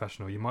healthcare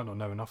professional, you might not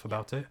know enough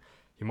about it.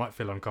 You might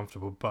feel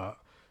uncomfortable, but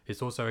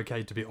it's also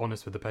okay to be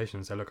honest with the patient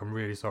and say, look, I'm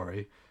really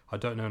sorry, I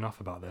don't know enough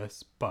about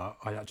this, but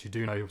I actually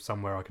do know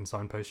somewhere I can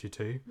signpost you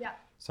to. Yeah.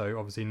 So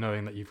obviously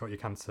knowing that you've got your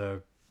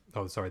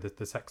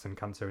the sex and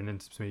cancer and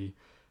intimacy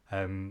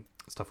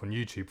stuff on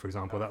YouTube, for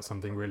example, that's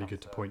something really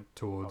good to point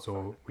towards.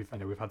 Or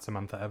we've had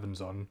Samantha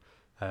Evans on,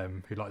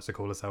 who likes to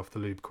call herself the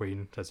lube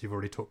queen, as you've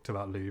already talked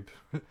about lube.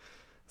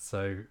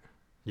 So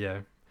yeah,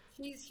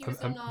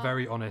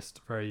 very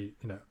honest, very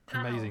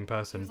amazing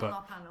person,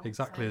 but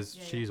exactly as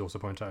she's also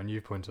pointed out and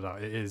you've pointed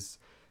out, it is,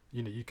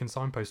 you can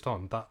signpost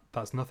on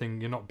that's nothing.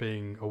 You're not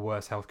being a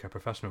worse healthcare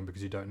professional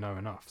because you don't know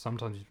enough.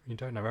 Sometimes you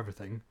don't know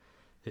everything.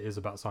 It is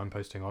about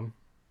signposting on.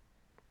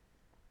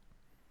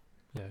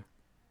 Yeah.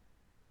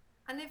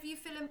 And if you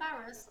feel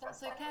embarrassed,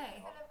 that's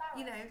okay.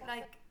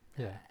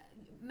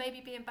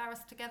 Maybe be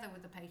embarrassed together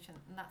with the patient,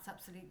 and that's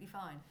absolutely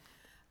fine.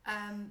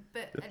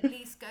 But at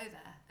least go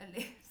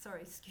there.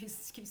 Sorry,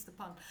 excuse the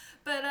pun.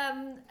 But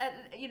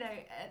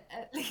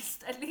at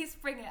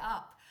least bring it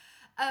up.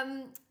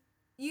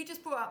 You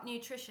just brought up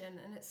nutrition,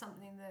 and it's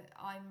something that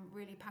I'm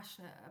really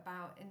passionate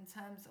about in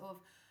terms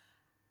of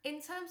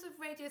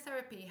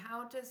radiotherapy.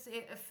 How does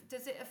it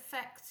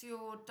affect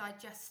your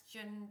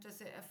digestion?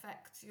 Does it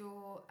affect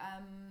your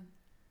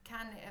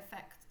can it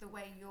affect the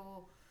way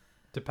you're...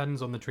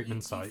 Depends on the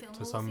treatment site.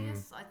 To some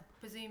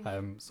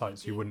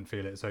sites you wouldn't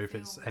feel it. So if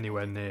it's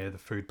anywhere near the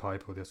food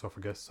pipe or the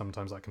esophagus,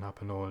 sometimes that can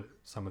happen, or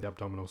some of the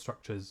abdominal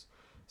structures,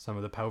 some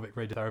of the pelvic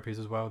radiotherapies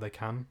as well, they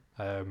can.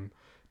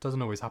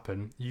 Doesn't always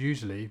happen.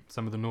 Usually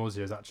some of the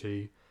nausea is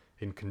actually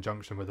in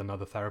conjunction with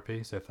another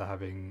therapy. So if they're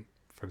having,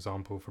 for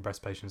example, for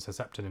breast patients,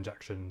 Herceptin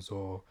injections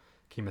or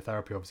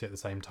chemotherapy obviously at the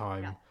same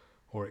time,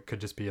 or it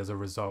could just be as a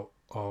result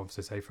of,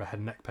 so say for head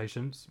and neck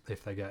patients,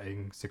 if they're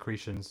getting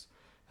secretions,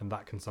 and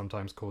that can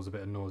sometimes cause a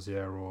bit of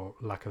nausea or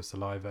lack of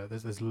saliva.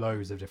 There's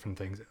loads of different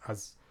things.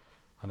 As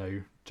I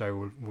know,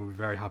 Joe will be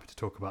very happy to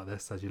talk about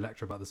this, as you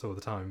lecture about this all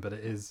the time, but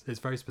it's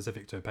very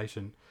specific to a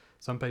patient.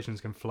 Some patients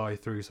can fly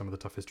through some of the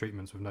toughest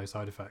treatments with no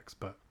side effects,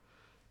 but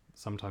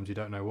sometimes you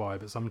don't know why.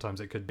 But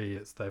sometimes it could be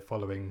they're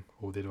following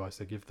all the advice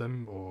they give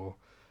them, or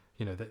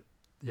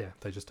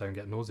they just don't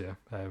get nausea.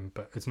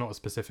 But it's not a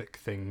specific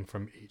thing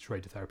from each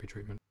radiotherapy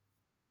treatment.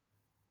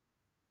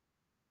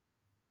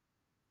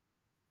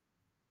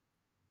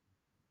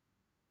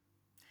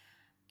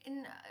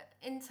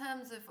 In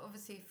terms of,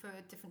 obviously, for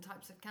different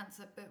types of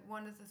cancer, but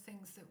one of the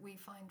things that we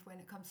find when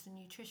it comes to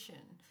nutrition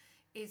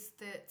is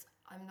that,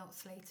 I'm not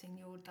slating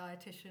your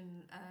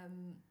dietitian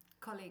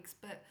colleagues,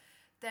 but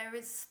there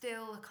is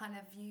still a kind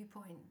of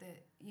viewpoint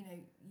that,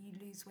 you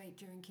lose weight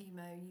during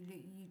chemo,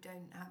 you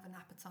don't have an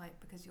appetite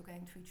because you're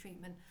going through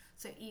treatment,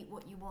 so eat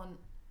what you want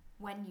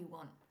when you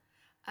want.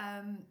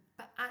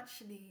 But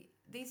actually,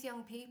 these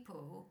young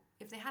people,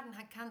 if they hadn't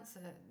had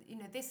cancer,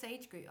 this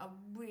age group are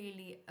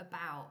really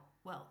about,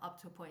 well,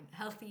 up to a point,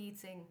 healthy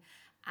eating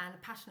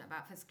and passionate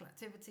about physical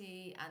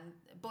activity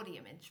and body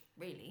image,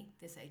 really,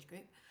 this age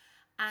group.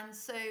 And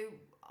so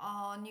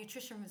our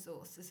nutrition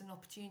resource is an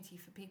opportunity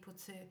for people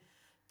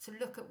to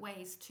look at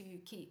ways to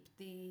keep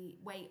the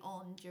weight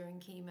on during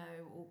chemo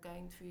or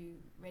going through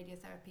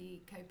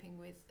radiotherapy, coping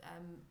with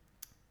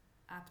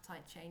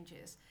appetite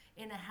changes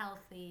in a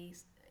healthy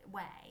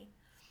way.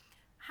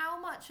 How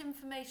much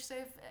information, so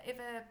if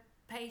a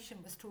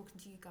patient was talking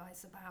to you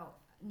guys about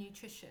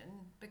nutrition,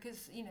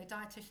 because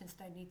dietitians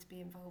don't need to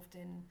be involved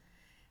in.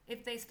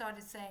 If they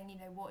started saying,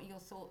 what are your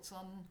thoughts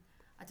on,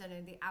 I don't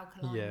know, the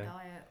alkaline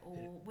diet,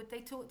 or would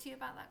they talk to you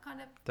about that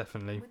kind of?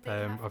 Definitely.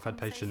 I've had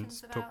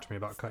patients talk to me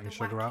about cutting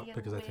sugar out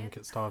because they think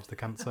it starves the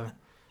cancer.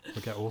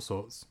 We get all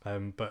sorts,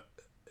 but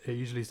it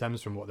usually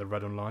stems from what they've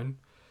read online.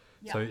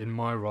 So in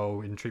my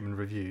role in treatment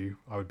review,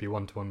 I would be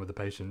one-to-one with the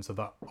patient, so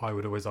that I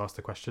would always ask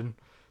the question.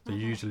 So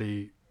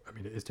usually, I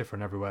mean, it is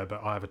different everywhere,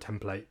 but I have a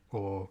template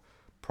or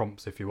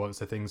prompts, if you want,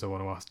 so things I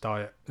want to ask.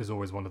 Diet is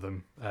always one of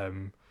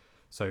them.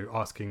 So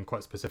asking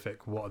quite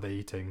specific, what are they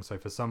eating? So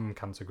for some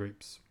cancer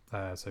groups,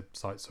 like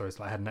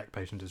head and neck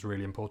patients, it's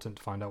really important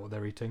to find out what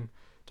they're eating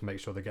to make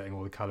sure they're getting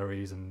all the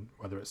calories, and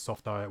whether it's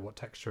soft diet, what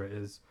texture it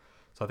is.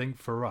 So I think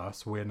for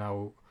us, we're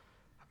now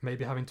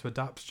maybe having to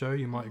adapt. Joe,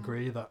 you might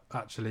agree that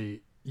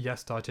actually,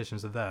 yes,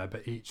 dietitians are there,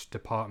 but each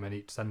department,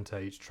 each centre,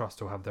 each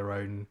trust will have their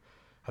own,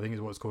 I think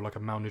it's what's called like a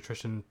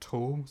malnutrition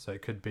tool. So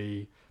it could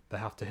be they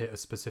have to hit a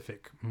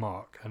specific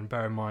mark. And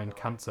bear in mind,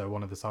 cancer,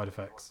 one of the side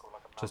effects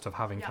just of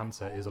having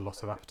cancer is a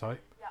loss of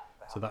appetite.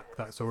 So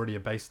that's already a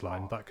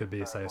baseline. That could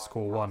be, say, a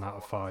score 1 out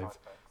of 5.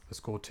 A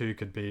score 2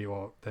 could be,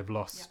 or they've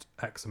lost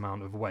X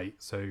amount of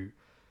weight. So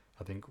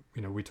I think,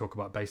 we talk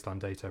about baseline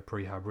data,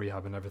 prehab,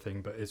 rehab and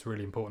everything, but it's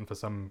really important for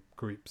some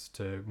groups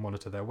to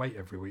monitor their weight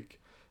every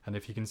week. And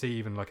if you can see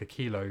even like a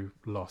kilo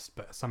lost,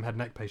 but some head and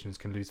neck patients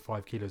can lose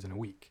 5 kilos in a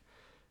week.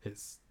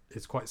 It's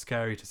quite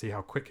scary to see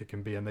how quick it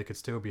can be, and they could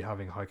still be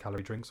having high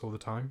calorie drinks all the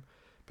time.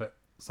 But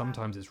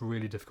sometimes it's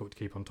really difficult to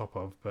keep on top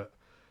of. But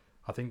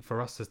I think for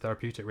us as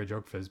therapeutic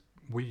radiographers,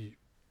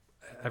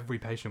 every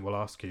patient will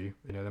ask you,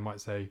 they might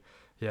say,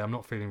 yeah, I'm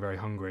not feeling very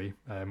hungry,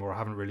 or I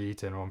haven't really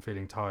eaten, or I'm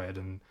feeling tired.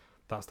 And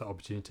that's the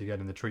opportunity to get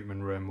in the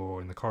treatment room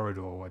or in the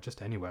corridor or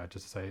just anywhere,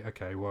 just to say,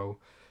 okay, well,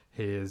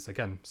 here's,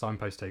 again,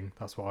 signposting.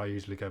 That's what I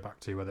usually go back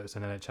to, whether it's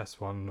an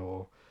NHS one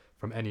or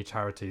from any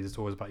charities. It's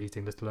always about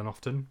eating little and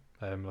often.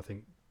 I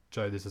think,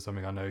 Joe, this is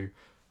something I know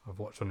I've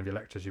watched one of your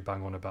lectures you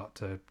bang on about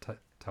to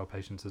tell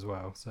patients as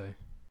well. So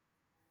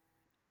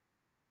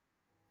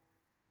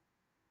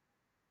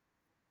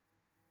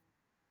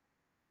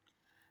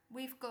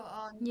we've got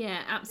on.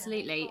 Yeah,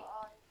 absolutely.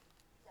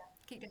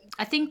 Keep going.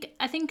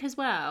 I think as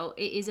well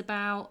it is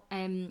about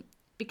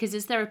because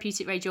as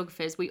therapeutic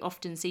radiographers we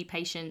often see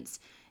patients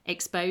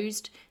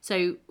exposed,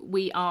 so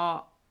we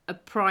are a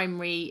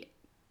primary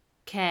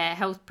care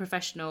health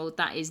professional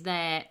that is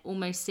there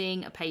almost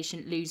seeing a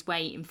patient lose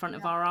weight in front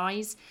of our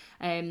eyes,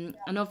 and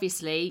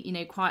obviously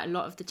quite a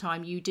lot of the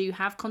time you do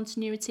have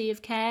continuity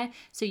of care,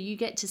 so you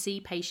get to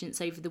see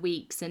patients over the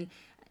weeks, and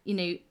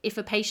if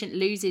a patient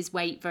loses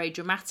weight very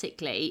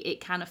dramatically,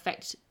 it can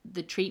affect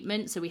the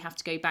treatment. So we have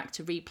to go back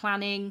to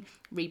replanning,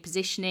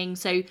 repositioning.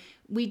 So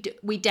we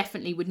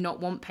definitely would not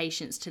want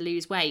patients to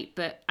lose weight.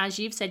 But as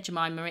you've said,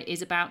 Jemima, it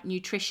is about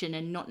nutrition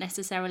and not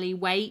necessarily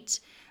weight.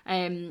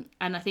 And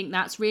I think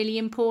that's really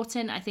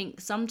important. I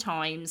think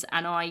sometimes,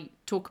 and I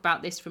talk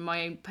about this from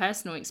my own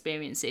personal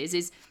experiences,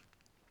 is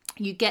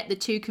you get the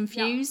two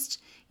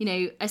confused.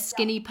 A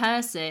skinny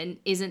person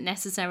isn't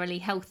necessarily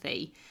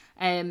healthy.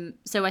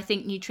 So I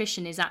think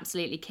nutrition is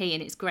absolutely key,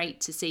 and it's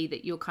great to see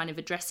that you're kind of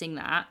addressing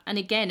that. And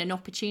again, an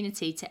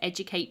opportunity to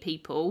educate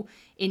people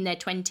in their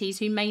 20s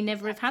who may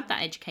never have had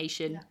that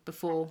education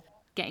before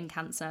getting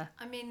cancer.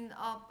 I mean,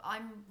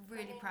 I'm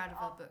really proud of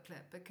our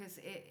booklet because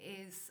it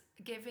is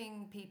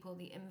giving people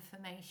the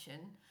information,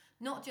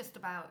 not just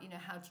about,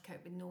 how do you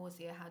cope with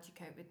nausea, how do you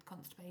cope with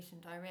constipation,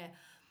 diarrhea,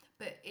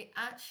 but it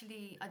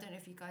actually, I don't know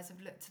if you guys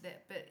have looked at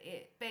it, but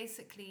it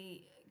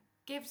basically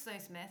gives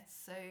those myths.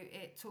 So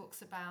it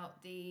talks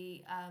about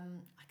the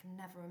I can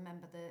never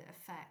remember the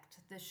effect,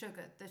 the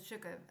sugar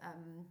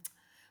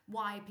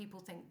why people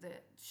think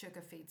that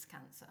sugar feeds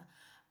cancer,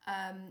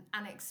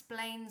 and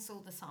explains all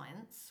the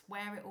science,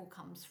 where it all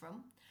comes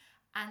from,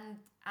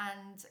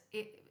 and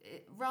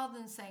it rather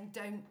than saying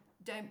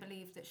don't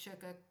believe that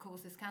sugar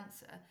causes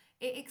cancer,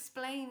 it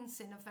explains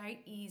in a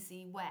very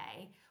easy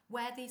way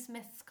where these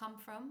myths come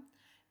from,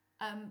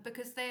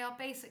 because they are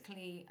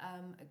basically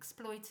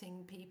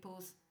exploiting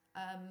people's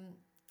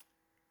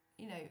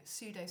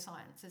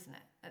pseudoscience, isn't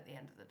it, at the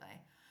end of the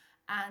day?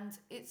 And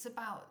it's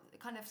about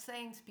kind of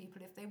saying to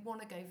people, if they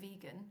want to go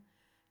vegan,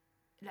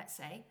 let's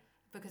say,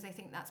 because they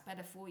think that's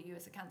better for you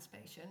as a cancer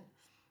patient,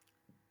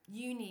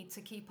 you need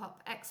to keep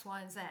up X,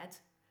 Y, and Z.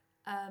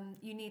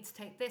 You need to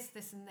take this,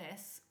 this, and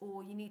this,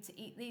 or you need to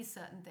eat these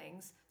certain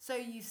things so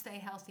you stay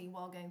healthy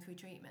while going through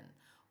treatment.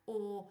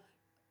 Or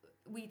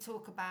we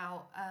talk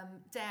about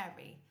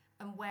dairy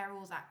and where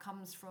all that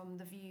comes from,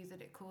 the view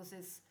that it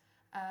causes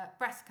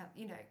breast cancer,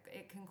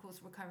 it can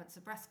cause recurrence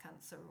of breast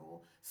cancer, or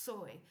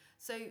soy.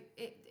 So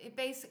it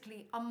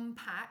basically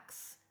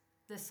unpacks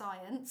the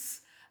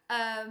science,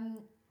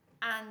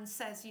 and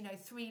says,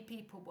 3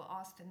 people were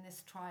asked in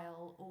this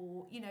trial,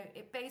 or,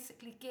 it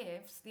basically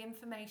gives the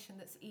information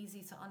that's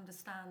easy to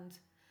understand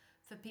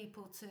for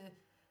people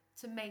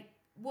to make.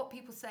 What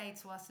people say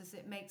to us is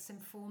it makes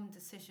informed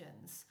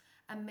decisions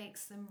and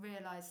makes them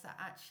realise that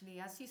actually,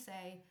 as you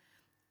say,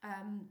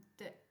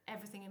 that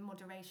everything in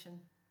moderation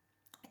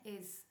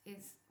is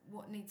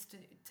what needs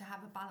to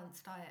have a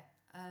balanced diet,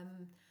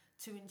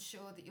 to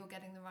ensure that you're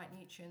getting the right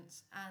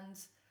nutrients, and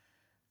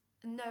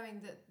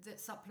knowing that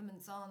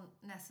supplements aren't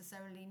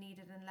necessarily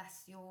needed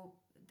unless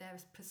they're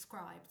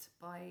prescribed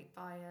by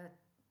a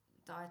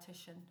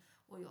dietitian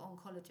or your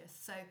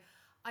oncologist. So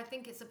I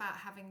think it's about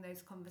having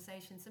those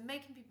conversations and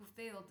making people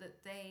feel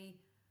that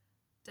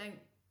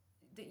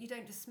that you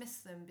don't dismiss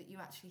them, but you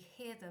actually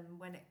hear them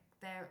when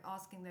they're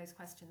asking those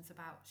questions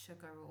about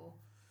sugar, or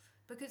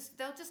because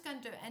they'll just go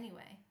and do it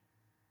anyway.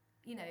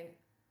 You know,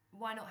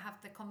 why not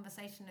have the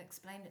conversation,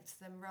 explain it to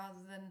them, rather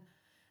than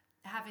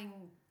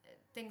having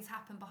things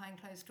happen behind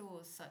closed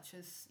doors, such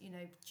as, you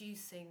know,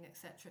 juicing,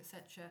 etc.,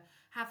 etc.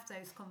 Have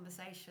those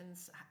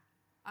conversations,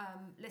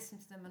 listen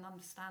to them, and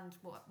understand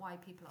why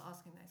people are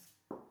asking those.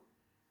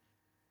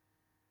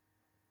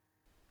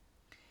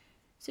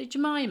 So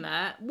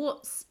Jemima,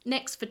 what's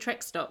next for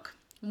Trekstock?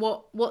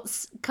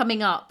 What's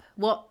coming up?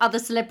 What other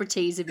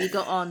celebrities have you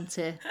got on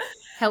to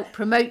help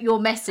promote your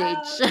message?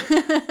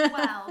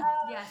 Well,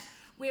 yes,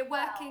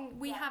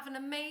 we have an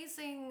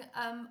amazing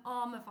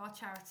arm of our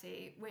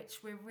charity,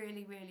 which we're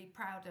really, really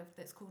proud of,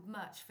 that's called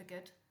Merch for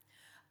Good,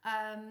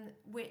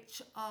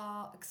 which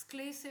are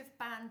exclusive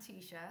band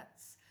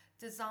t-shirts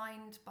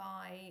designed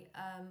by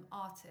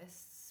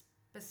artists,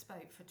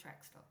 bespoke for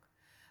Trekstock.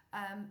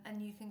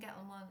 And you can get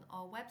them on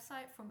our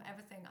website from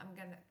everything.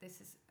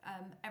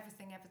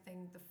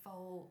 Everything, the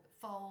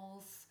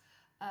Foals,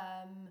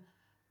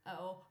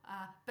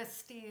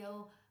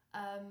 Bastille,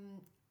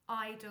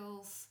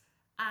 Idols,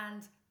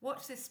 and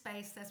watch this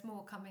space, there's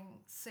more coming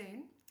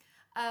soon.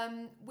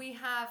 We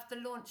have the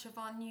launch of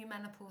our new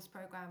menopause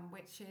program,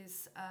 which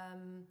is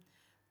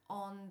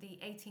on the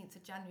 18th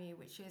of January,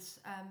 which is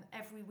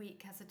every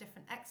week has a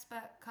different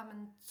expert come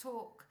and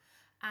talk,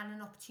 and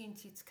an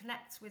opportunity to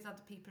connect with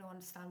other people who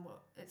understand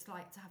what it's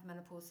like to have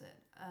menopause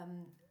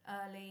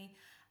early.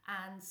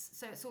 And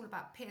so it's all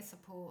about peer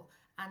support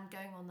and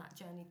going on that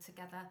journey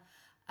together.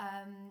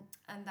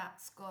 And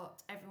that's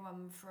got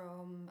everyone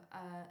from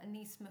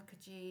Anise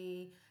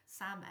Mukherjee,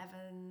 Sam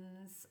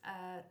Evans,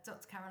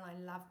 Dr.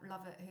 Caroline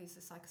Lovett, who's a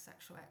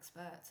psychosexual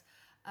expert,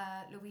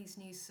 Louise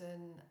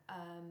Newson,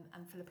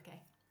 and Philippa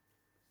Kay.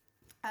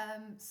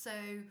 So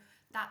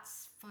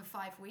that's for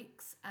 5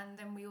 weeks, and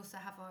then we also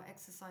have our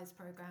exercise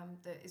program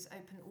that is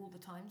open all the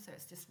time, so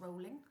it's just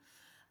rolling.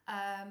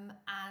 And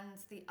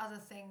the other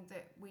thing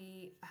that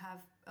we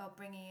are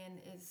bringing in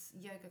is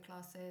yoga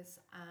classes,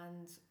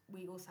 and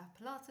we also have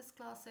Pilates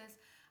classes,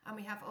 and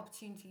we have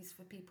opportunities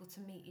for people to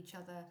meet each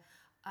other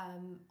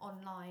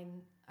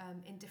online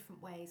in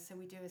different ways. So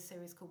we do a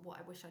series called What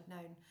I Wish I'd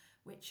Known,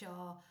 which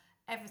are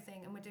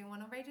everything, and we're doing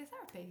one on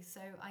radiotherapy.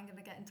 So I'm going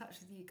to get in touch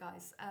with you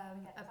guys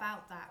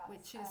about that,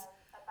 which is,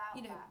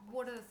 you know,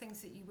 what are the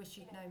things that you wish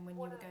you'd known when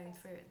you were going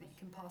through it that you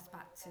can pass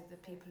back to the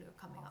people who are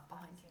coming up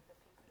behind you?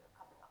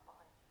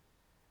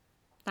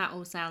 That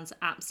all sounds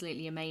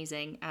absolutely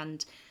amazing,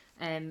 and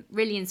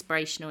really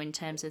inspirational in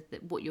terms of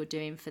what you're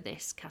doing for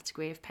this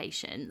category of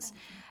patients.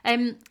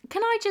 Can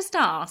I just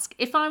ask,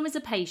 if I was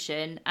a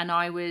patient and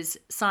I was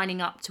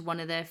signing up to one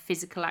of the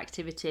physical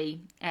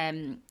activity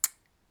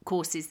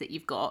courses that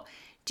you've got,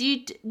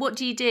 what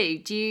do you do?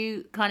 Do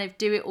you kind of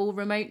do it all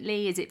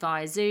remotely? Is it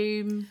via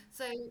Zoom?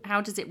 So how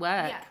does it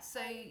work? Yeah,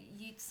 so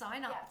you'd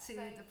sign up to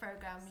the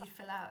program, you'd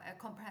fill out a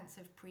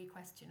comprehensive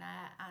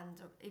pre-questionnaire,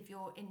 and if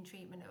you're in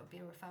treatment, it would be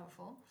a referral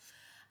form.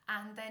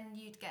 And then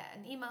you'd get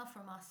an email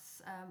from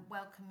us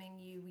welcoming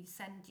you. We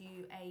send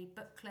you a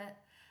booklet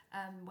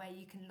where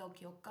you can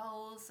log your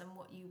goals and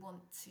what you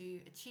want to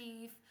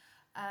achieve.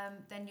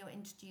 Then you're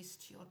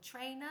introduced to your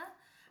trainer,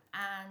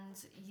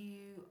 and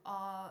you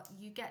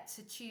get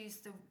to choose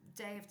the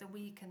day of the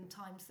week and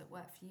times that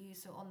work for you.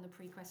 So on the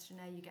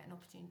pre-questionnaire, you get an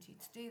opportunity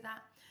to do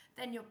that.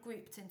 Then you're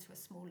grouped into a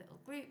small little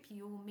group.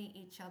 You all meet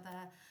each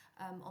other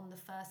on the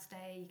first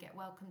day. You get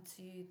welcomed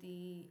to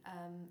the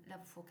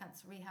level 4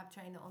 cancer rehab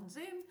trainer on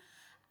Zoom.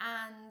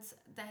 And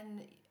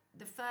then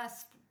the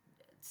first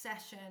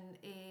session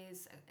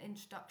is an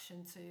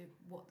introduction to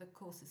what the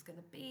course is going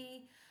to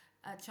be,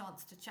 a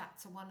chance to chat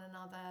to one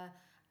another.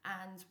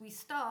 And we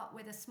start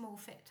with a small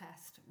fit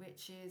test,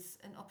 which is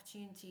an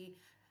opportunity.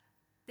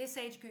 This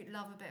age group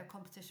love a bit of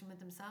competition with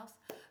themselves.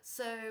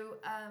 So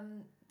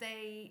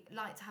they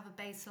like to have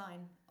a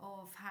baseline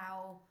of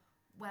how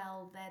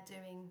well they're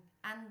doing.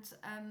 And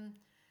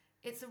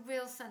it's a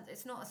real sense,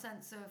 it's not a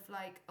sense of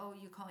like, oh,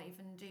 you can't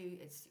even do,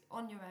 it's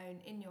on your own,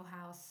 in your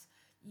house,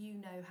 you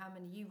know how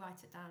many, you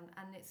write it down.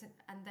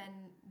 And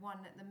then one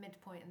at the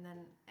midpoint, and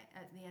then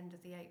at the end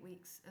of the 8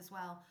 weeks as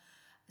well.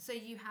 So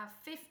you have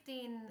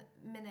 15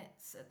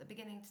 minutes at the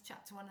beginning to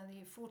chat to one of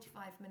you,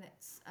 45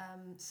 minutes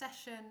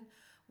session,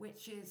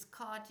 which is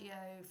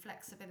cardio,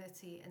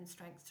 flexibility, and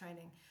strength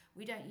training.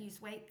 We don't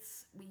use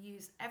weights. We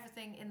use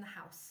everything in the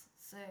house.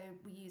 So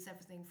we use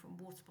everything from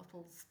water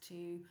bottles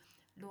to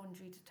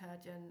laundry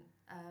detergent,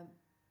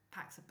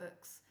 packs of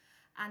books.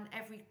 And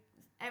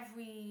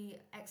every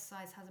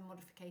exercise has a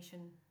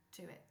modification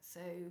to it.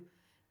 So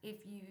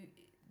if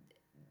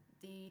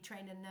the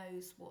trainer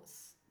knows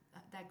what's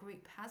their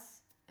group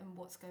has and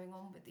what's going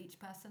on with each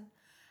person.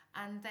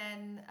 and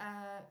then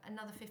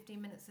another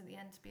 15 minutes at the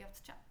end to be able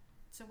to chat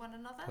to one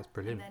another. That's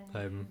brilliant. And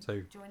then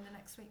So join the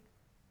next week.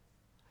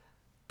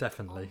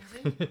 Definitely.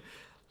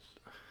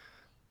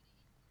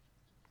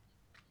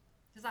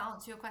 Does that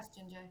answer your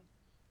question,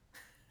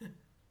 Joe?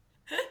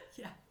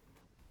 Yeah.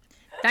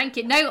 Thank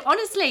you. No,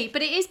 honestly,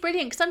 but it is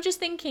brilliant, because I'm just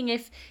thinking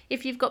if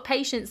you've got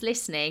patients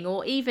listening,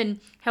 or even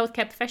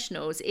healthcare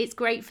professionals, it's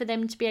great for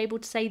them to be able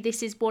to say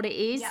this is what it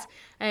is.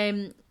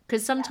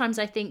 Because sometimes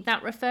I think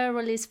that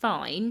referral is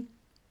fine,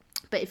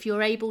 but if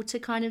you're able to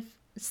kind of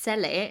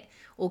sell it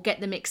or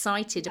get them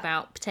excited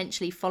about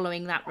potentially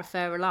following that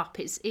referral up,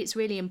 it's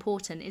really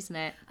important, isn't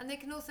it? And they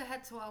can also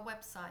head to our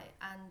website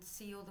and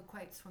see all the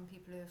quotes from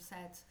people who have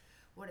said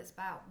what it's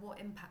about, what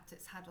impact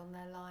it's had on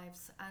their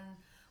lives. And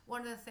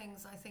one of the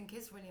things I think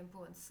is really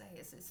important to say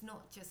is it's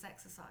not just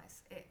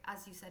exercise. It,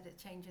 as you said, it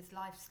changes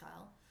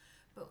lifestyle,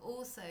 but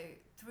also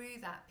through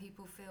that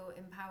people feel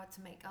empowered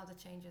to make other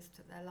changes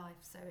to their life.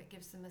 So it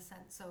gives them a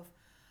sense of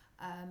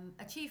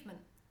achievement.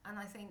 And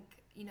I think,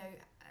 you know,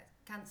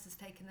 cancer's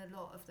taken a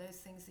lot of those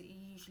things that you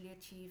usually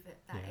achieve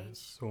at that age.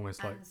 It's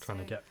almost like trying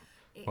to get,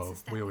 well,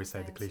 we always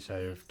say the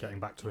cliche of getting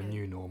back to a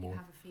new normal,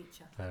 have a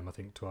future. I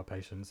think, to our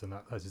patients. And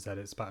that, as you said,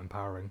 it's about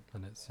empowering,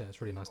 and it's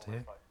really nice to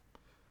hear.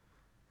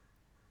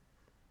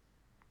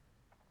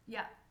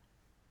 Yeah.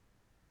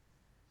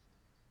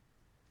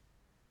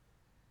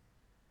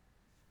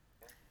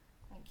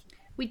 Thank you.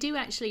 We do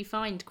actually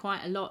find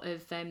quite a lot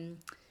of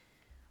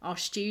our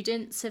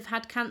students have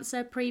had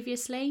cancer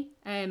previously,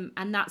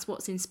 and that's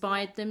what's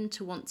inspired them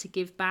to want to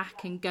give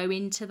back and go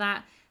into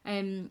that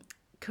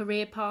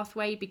career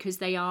pathway, because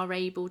they are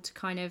able to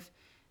kind of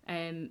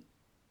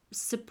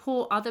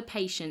support other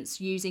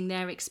patients using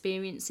their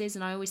experiences.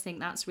 And I always think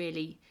that's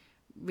really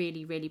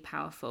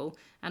powerful.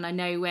 And I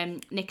know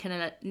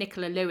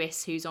Nicola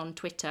Lewis, who's on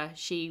Twitter,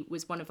 she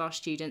was one of our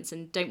students,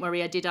 and don't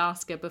worry, I did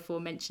ask her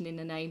before mentioning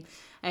the name,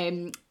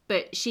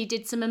 but she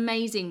did some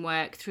amazing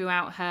work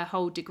throughout her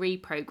whole degree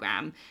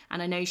programme.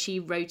 And I know she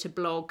wrote a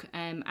blog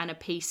and a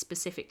piece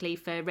specifically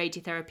for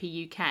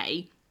Radiotherapy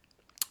UK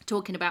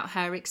talking about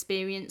her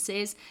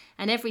experiences,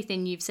 and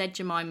everything you've said,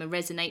 Jemima,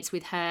 resonates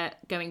with her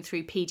going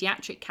through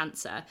paediatric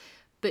cancer.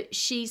 But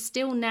she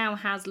still now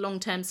has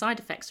long-term side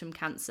effects from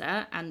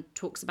cancer and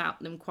talks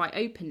about them quite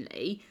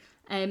openly.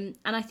 And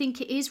I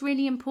think it is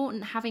really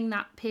important having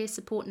that peer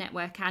support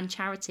network and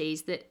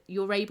charities that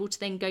you're able to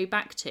then go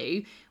back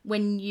to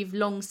when you've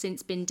long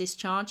since been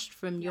discharged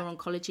from your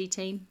oncology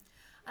team.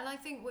 And I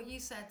think what you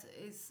said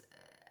is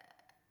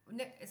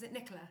it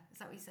Nicola? Is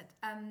that what you said?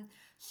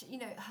 She, you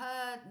know,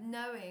 her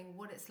knowing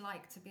what it's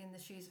like to be in the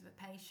shoes of a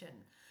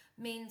patient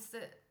means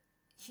that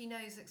she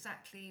knows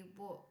exactly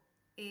what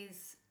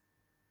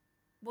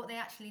they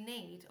actually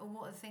need, or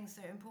what are the things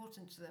that are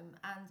important to them.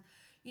 And,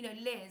 you know,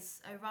 Liz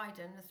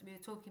O'Riordan, as we were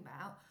talking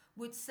about,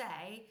 would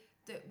say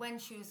that when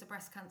she was a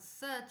breast cancer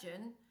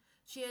surgeon,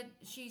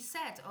 she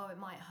said, oh, it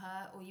might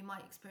hurt, or you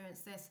might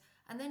experience this.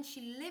 And then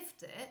she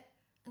lived it,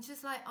 and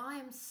she's like,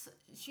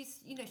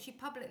 she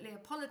publicly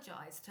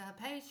apologised to her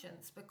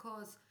patients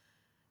because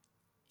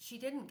she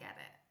didn't get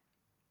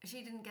it.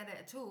 She didn't get it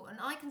at all. And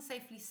I can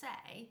safely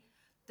say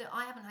that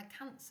I haven't had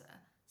cancer,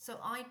 so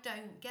I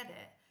don't get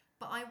it.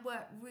 But I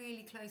work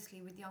really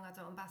closely with Young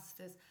Adult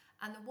Ambassadors,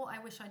 and the What I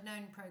Wish I'd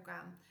Known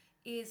programme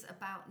is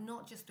about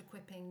not just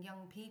equipping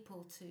young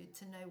people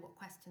to know what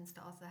questions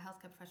to ask their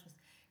healthcare professionals.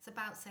 It's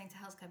about saying to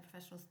healthcare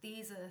professionals,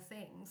 these are the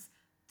things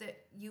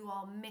that you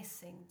are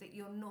missing, that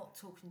you're not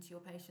talking to your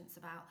patients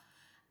about,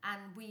 and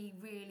we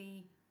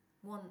really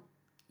want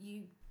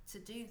you to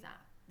do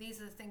that.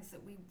 These are the things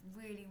that we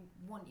really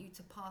want you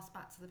to pass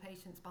back to the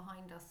patients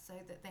behind us, so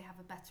that they have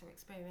a better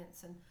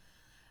experience.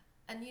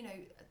 And you know,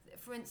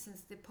 for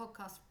instance, the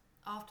podcast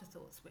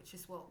Afterthoughts, which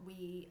is what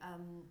we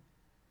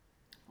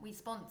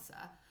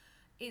sponsor,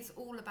 is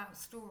all about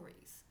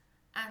stories.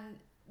 And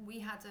we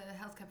had a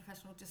healthcare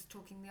professional just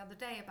talking the other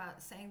day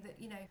about saying that,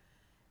 you know,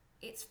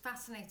 it's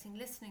fascinating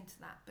listening to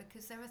that,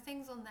 because there are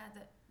things on there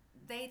that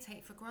they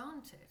take for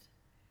granted.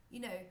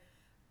 You know,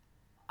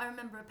 I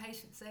remember a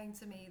patient saying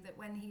to me that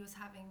when he was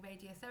having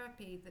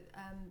radiotherapy,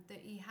 that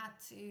he had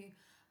to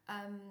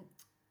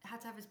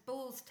have his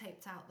balls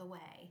taped out the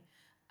way.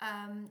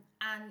 And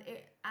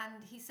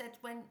he said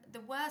when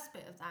the worst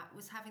bit of that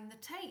was having the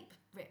tape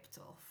ripped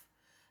off,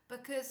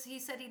 because he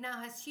said he now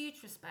has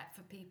huge respect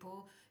for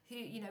people who,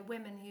 you know,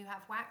 women who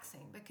have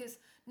waxing, because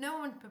no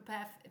one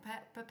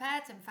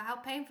prepared him for how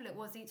painful it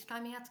was each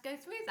time he had to go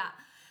through that.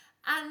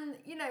 And,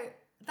 you know,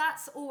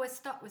 that's always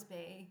stuck with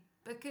me,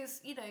 because,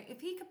 you know, if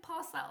he could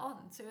pass that on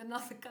to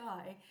another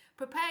guy,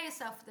 prepare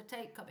yourself for the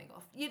tape coming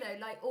off, you know,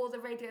 like all the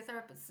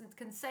radiotherapists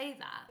can say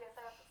that.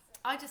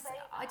 I just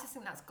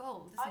think that's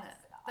gold, isn't it?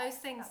 Those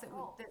things that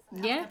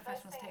healthcare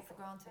professionals take for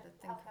granted, I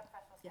think.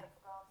 Yeah.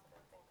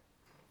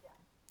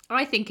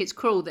 I think it's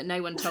cruel that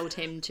no one told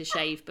him to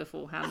shave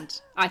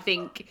beforehand. I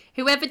think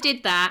whoever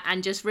did that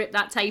and just ripped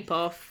that tape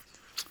off,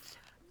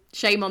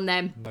 Shame on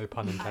them. No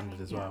pun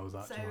intended as well, was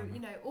that? So, Jemima? you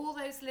know, all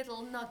those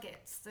little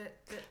nuggets that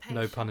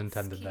No patients pun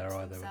intended keep there to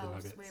either with the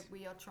themselves, nuggets.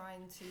 we are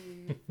trying to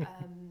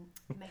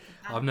make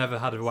a I've never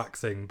had a balance.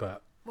 waxing,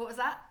 but What was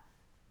that?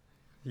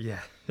 yeah,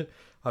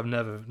 I've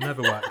never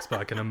waxed,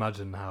 but I can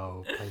imagine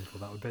how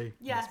painful that would be.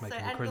 Yes, It's so making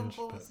me end on cringe.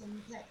 balls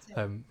and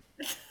protective.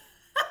 But,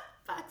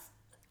 Thanks.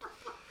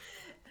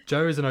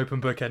 Joe is an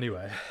open book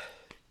anyway.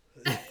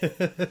 We've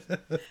learned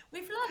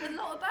a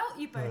lot about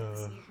you both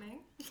this evening.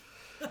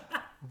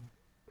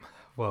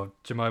 Well,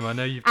 Jemima, I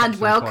know you've And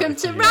touched on quite welcome a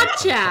to few, Rad top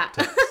Chat.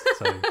 tips.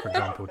 So, for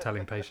example,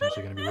 telling patients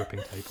you're going to be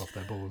ripping tape off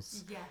their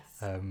balls.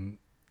 Yes.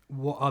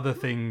 What other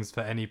things for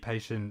any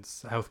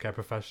patients, healthcare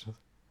professionals?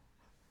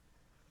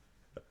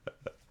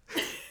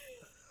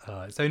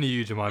 It's only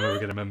you, Jemima, we're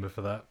going to remember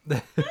for that.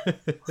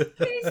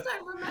 Please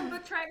don't remember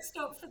Trek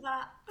Stop for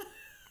that.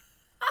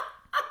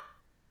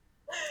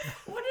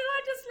 What did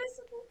I just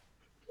listen to?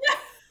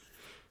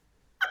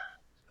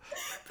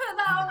 Put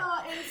that on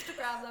our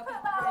Instagram, that'd be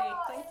great.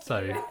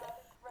 Thank you.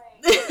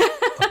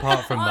 So,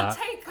 apart from I'll that,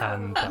 take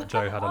and over. that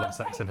Joe had a lot of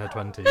sex in her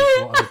 20s,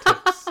 what other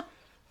tips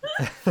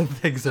and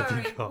things have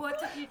Sorry, you got? what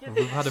did you just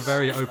We've had a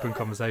very open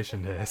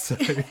conversation here, so...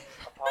 Apart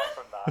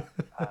from that,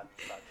 and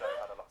that Joe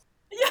had a lot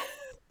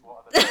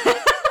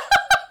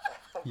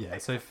Yeah. Yeah,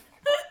 so...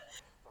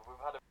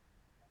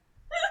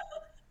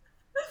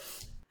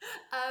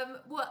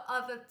 What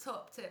other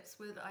top tips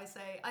would I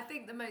say? I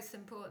think the most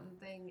important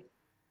thing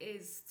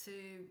is to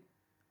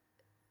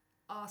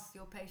ask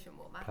your patient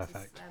what matters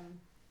Perfect. to them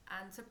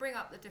and to bring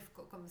up the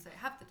difficult conversation,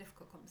 have the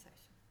difficult conversation.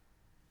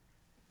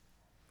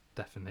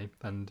 Definitely,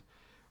 and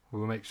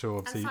we'll make sure,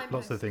 obviously, signpost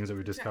lots of things that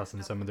we discussed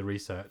and some of the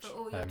research, for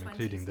all your 20s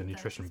including the and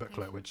nutrition 30s booklet,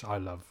 patients. which I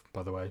love,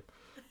 by the way.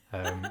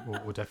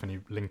 We'll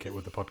definitely link it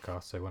with the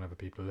podcast, so whenever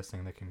people are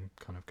listening, they can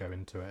kind of go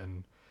into it,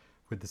 and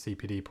with the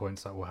CPD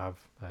points that we'll have,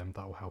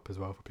 that will help as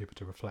well for people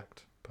to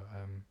reflect. But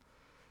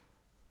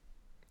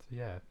so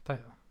yeah,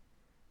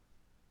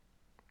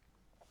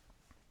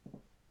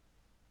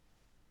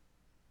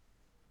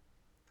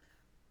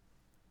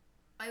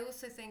 I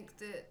also think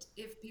that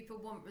if people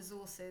want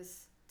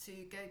resources to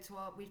go to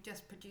we've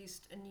just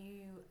produced a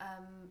new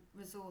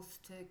resource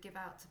to give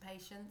out to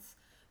patients,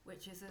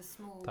 which is a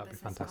small that'd be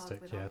business fantastic.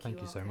 card with Yeah, our thank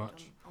you QR so code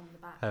much. on the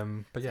back.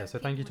 But yeah, So so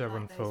if thank you to people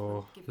would everyone like those, for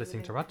we'll give you a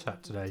listening to link Rad and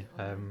Chat you can today.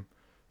 put it on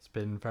It's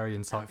been very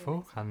That'd be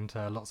insightful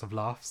and lots of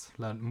laughs.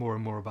 Learned more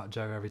and more about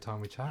Joe every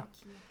time we chat.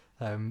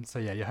 Thank you. So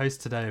yeah, your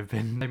hosts today have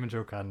been Damon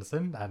Jilka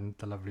Anderson and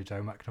the lovely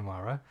Joe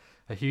McNamara.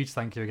 A huge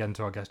thank you again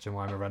to our guest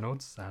Jemima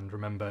Reynolds. And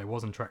remember, it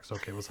wasn't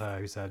Trexstock, it was her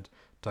who said,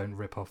 "Don't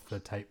rip off the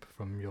tape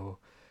from your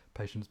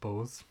patient's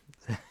balls."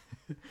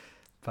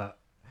 But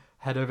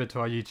head over to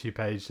our YouTube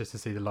page just to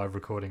see the live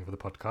recording of the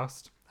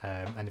podcast.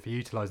 And if you're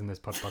utilising this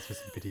podcast for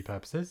CPD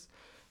purposes,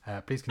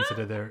 please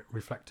consider the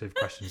reflective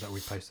questions that we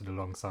posted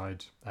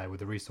alongside with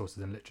the resources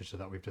and literature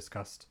that we've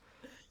discussed.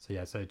 So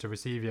yeah, so to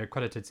receive your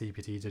accredited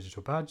CPD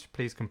digital badge,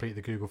 please complete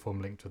the Google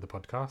form linked to the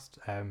podcast.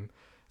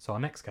 So our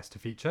next guest to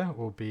feature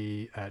will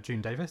be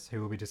June Davis,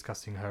 who will be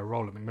discussing her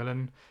role at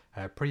Macmillan,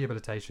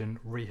 prehabilitation,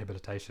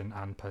 rehabilitation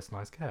and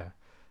personalised care.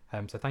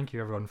 So thank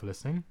you everyone for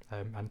listening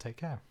and take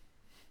care.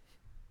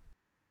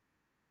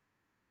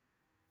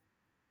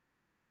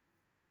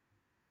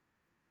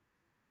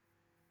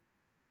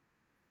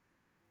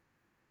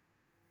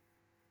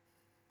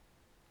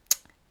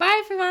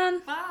 Bye, everyone.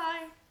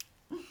 Bye.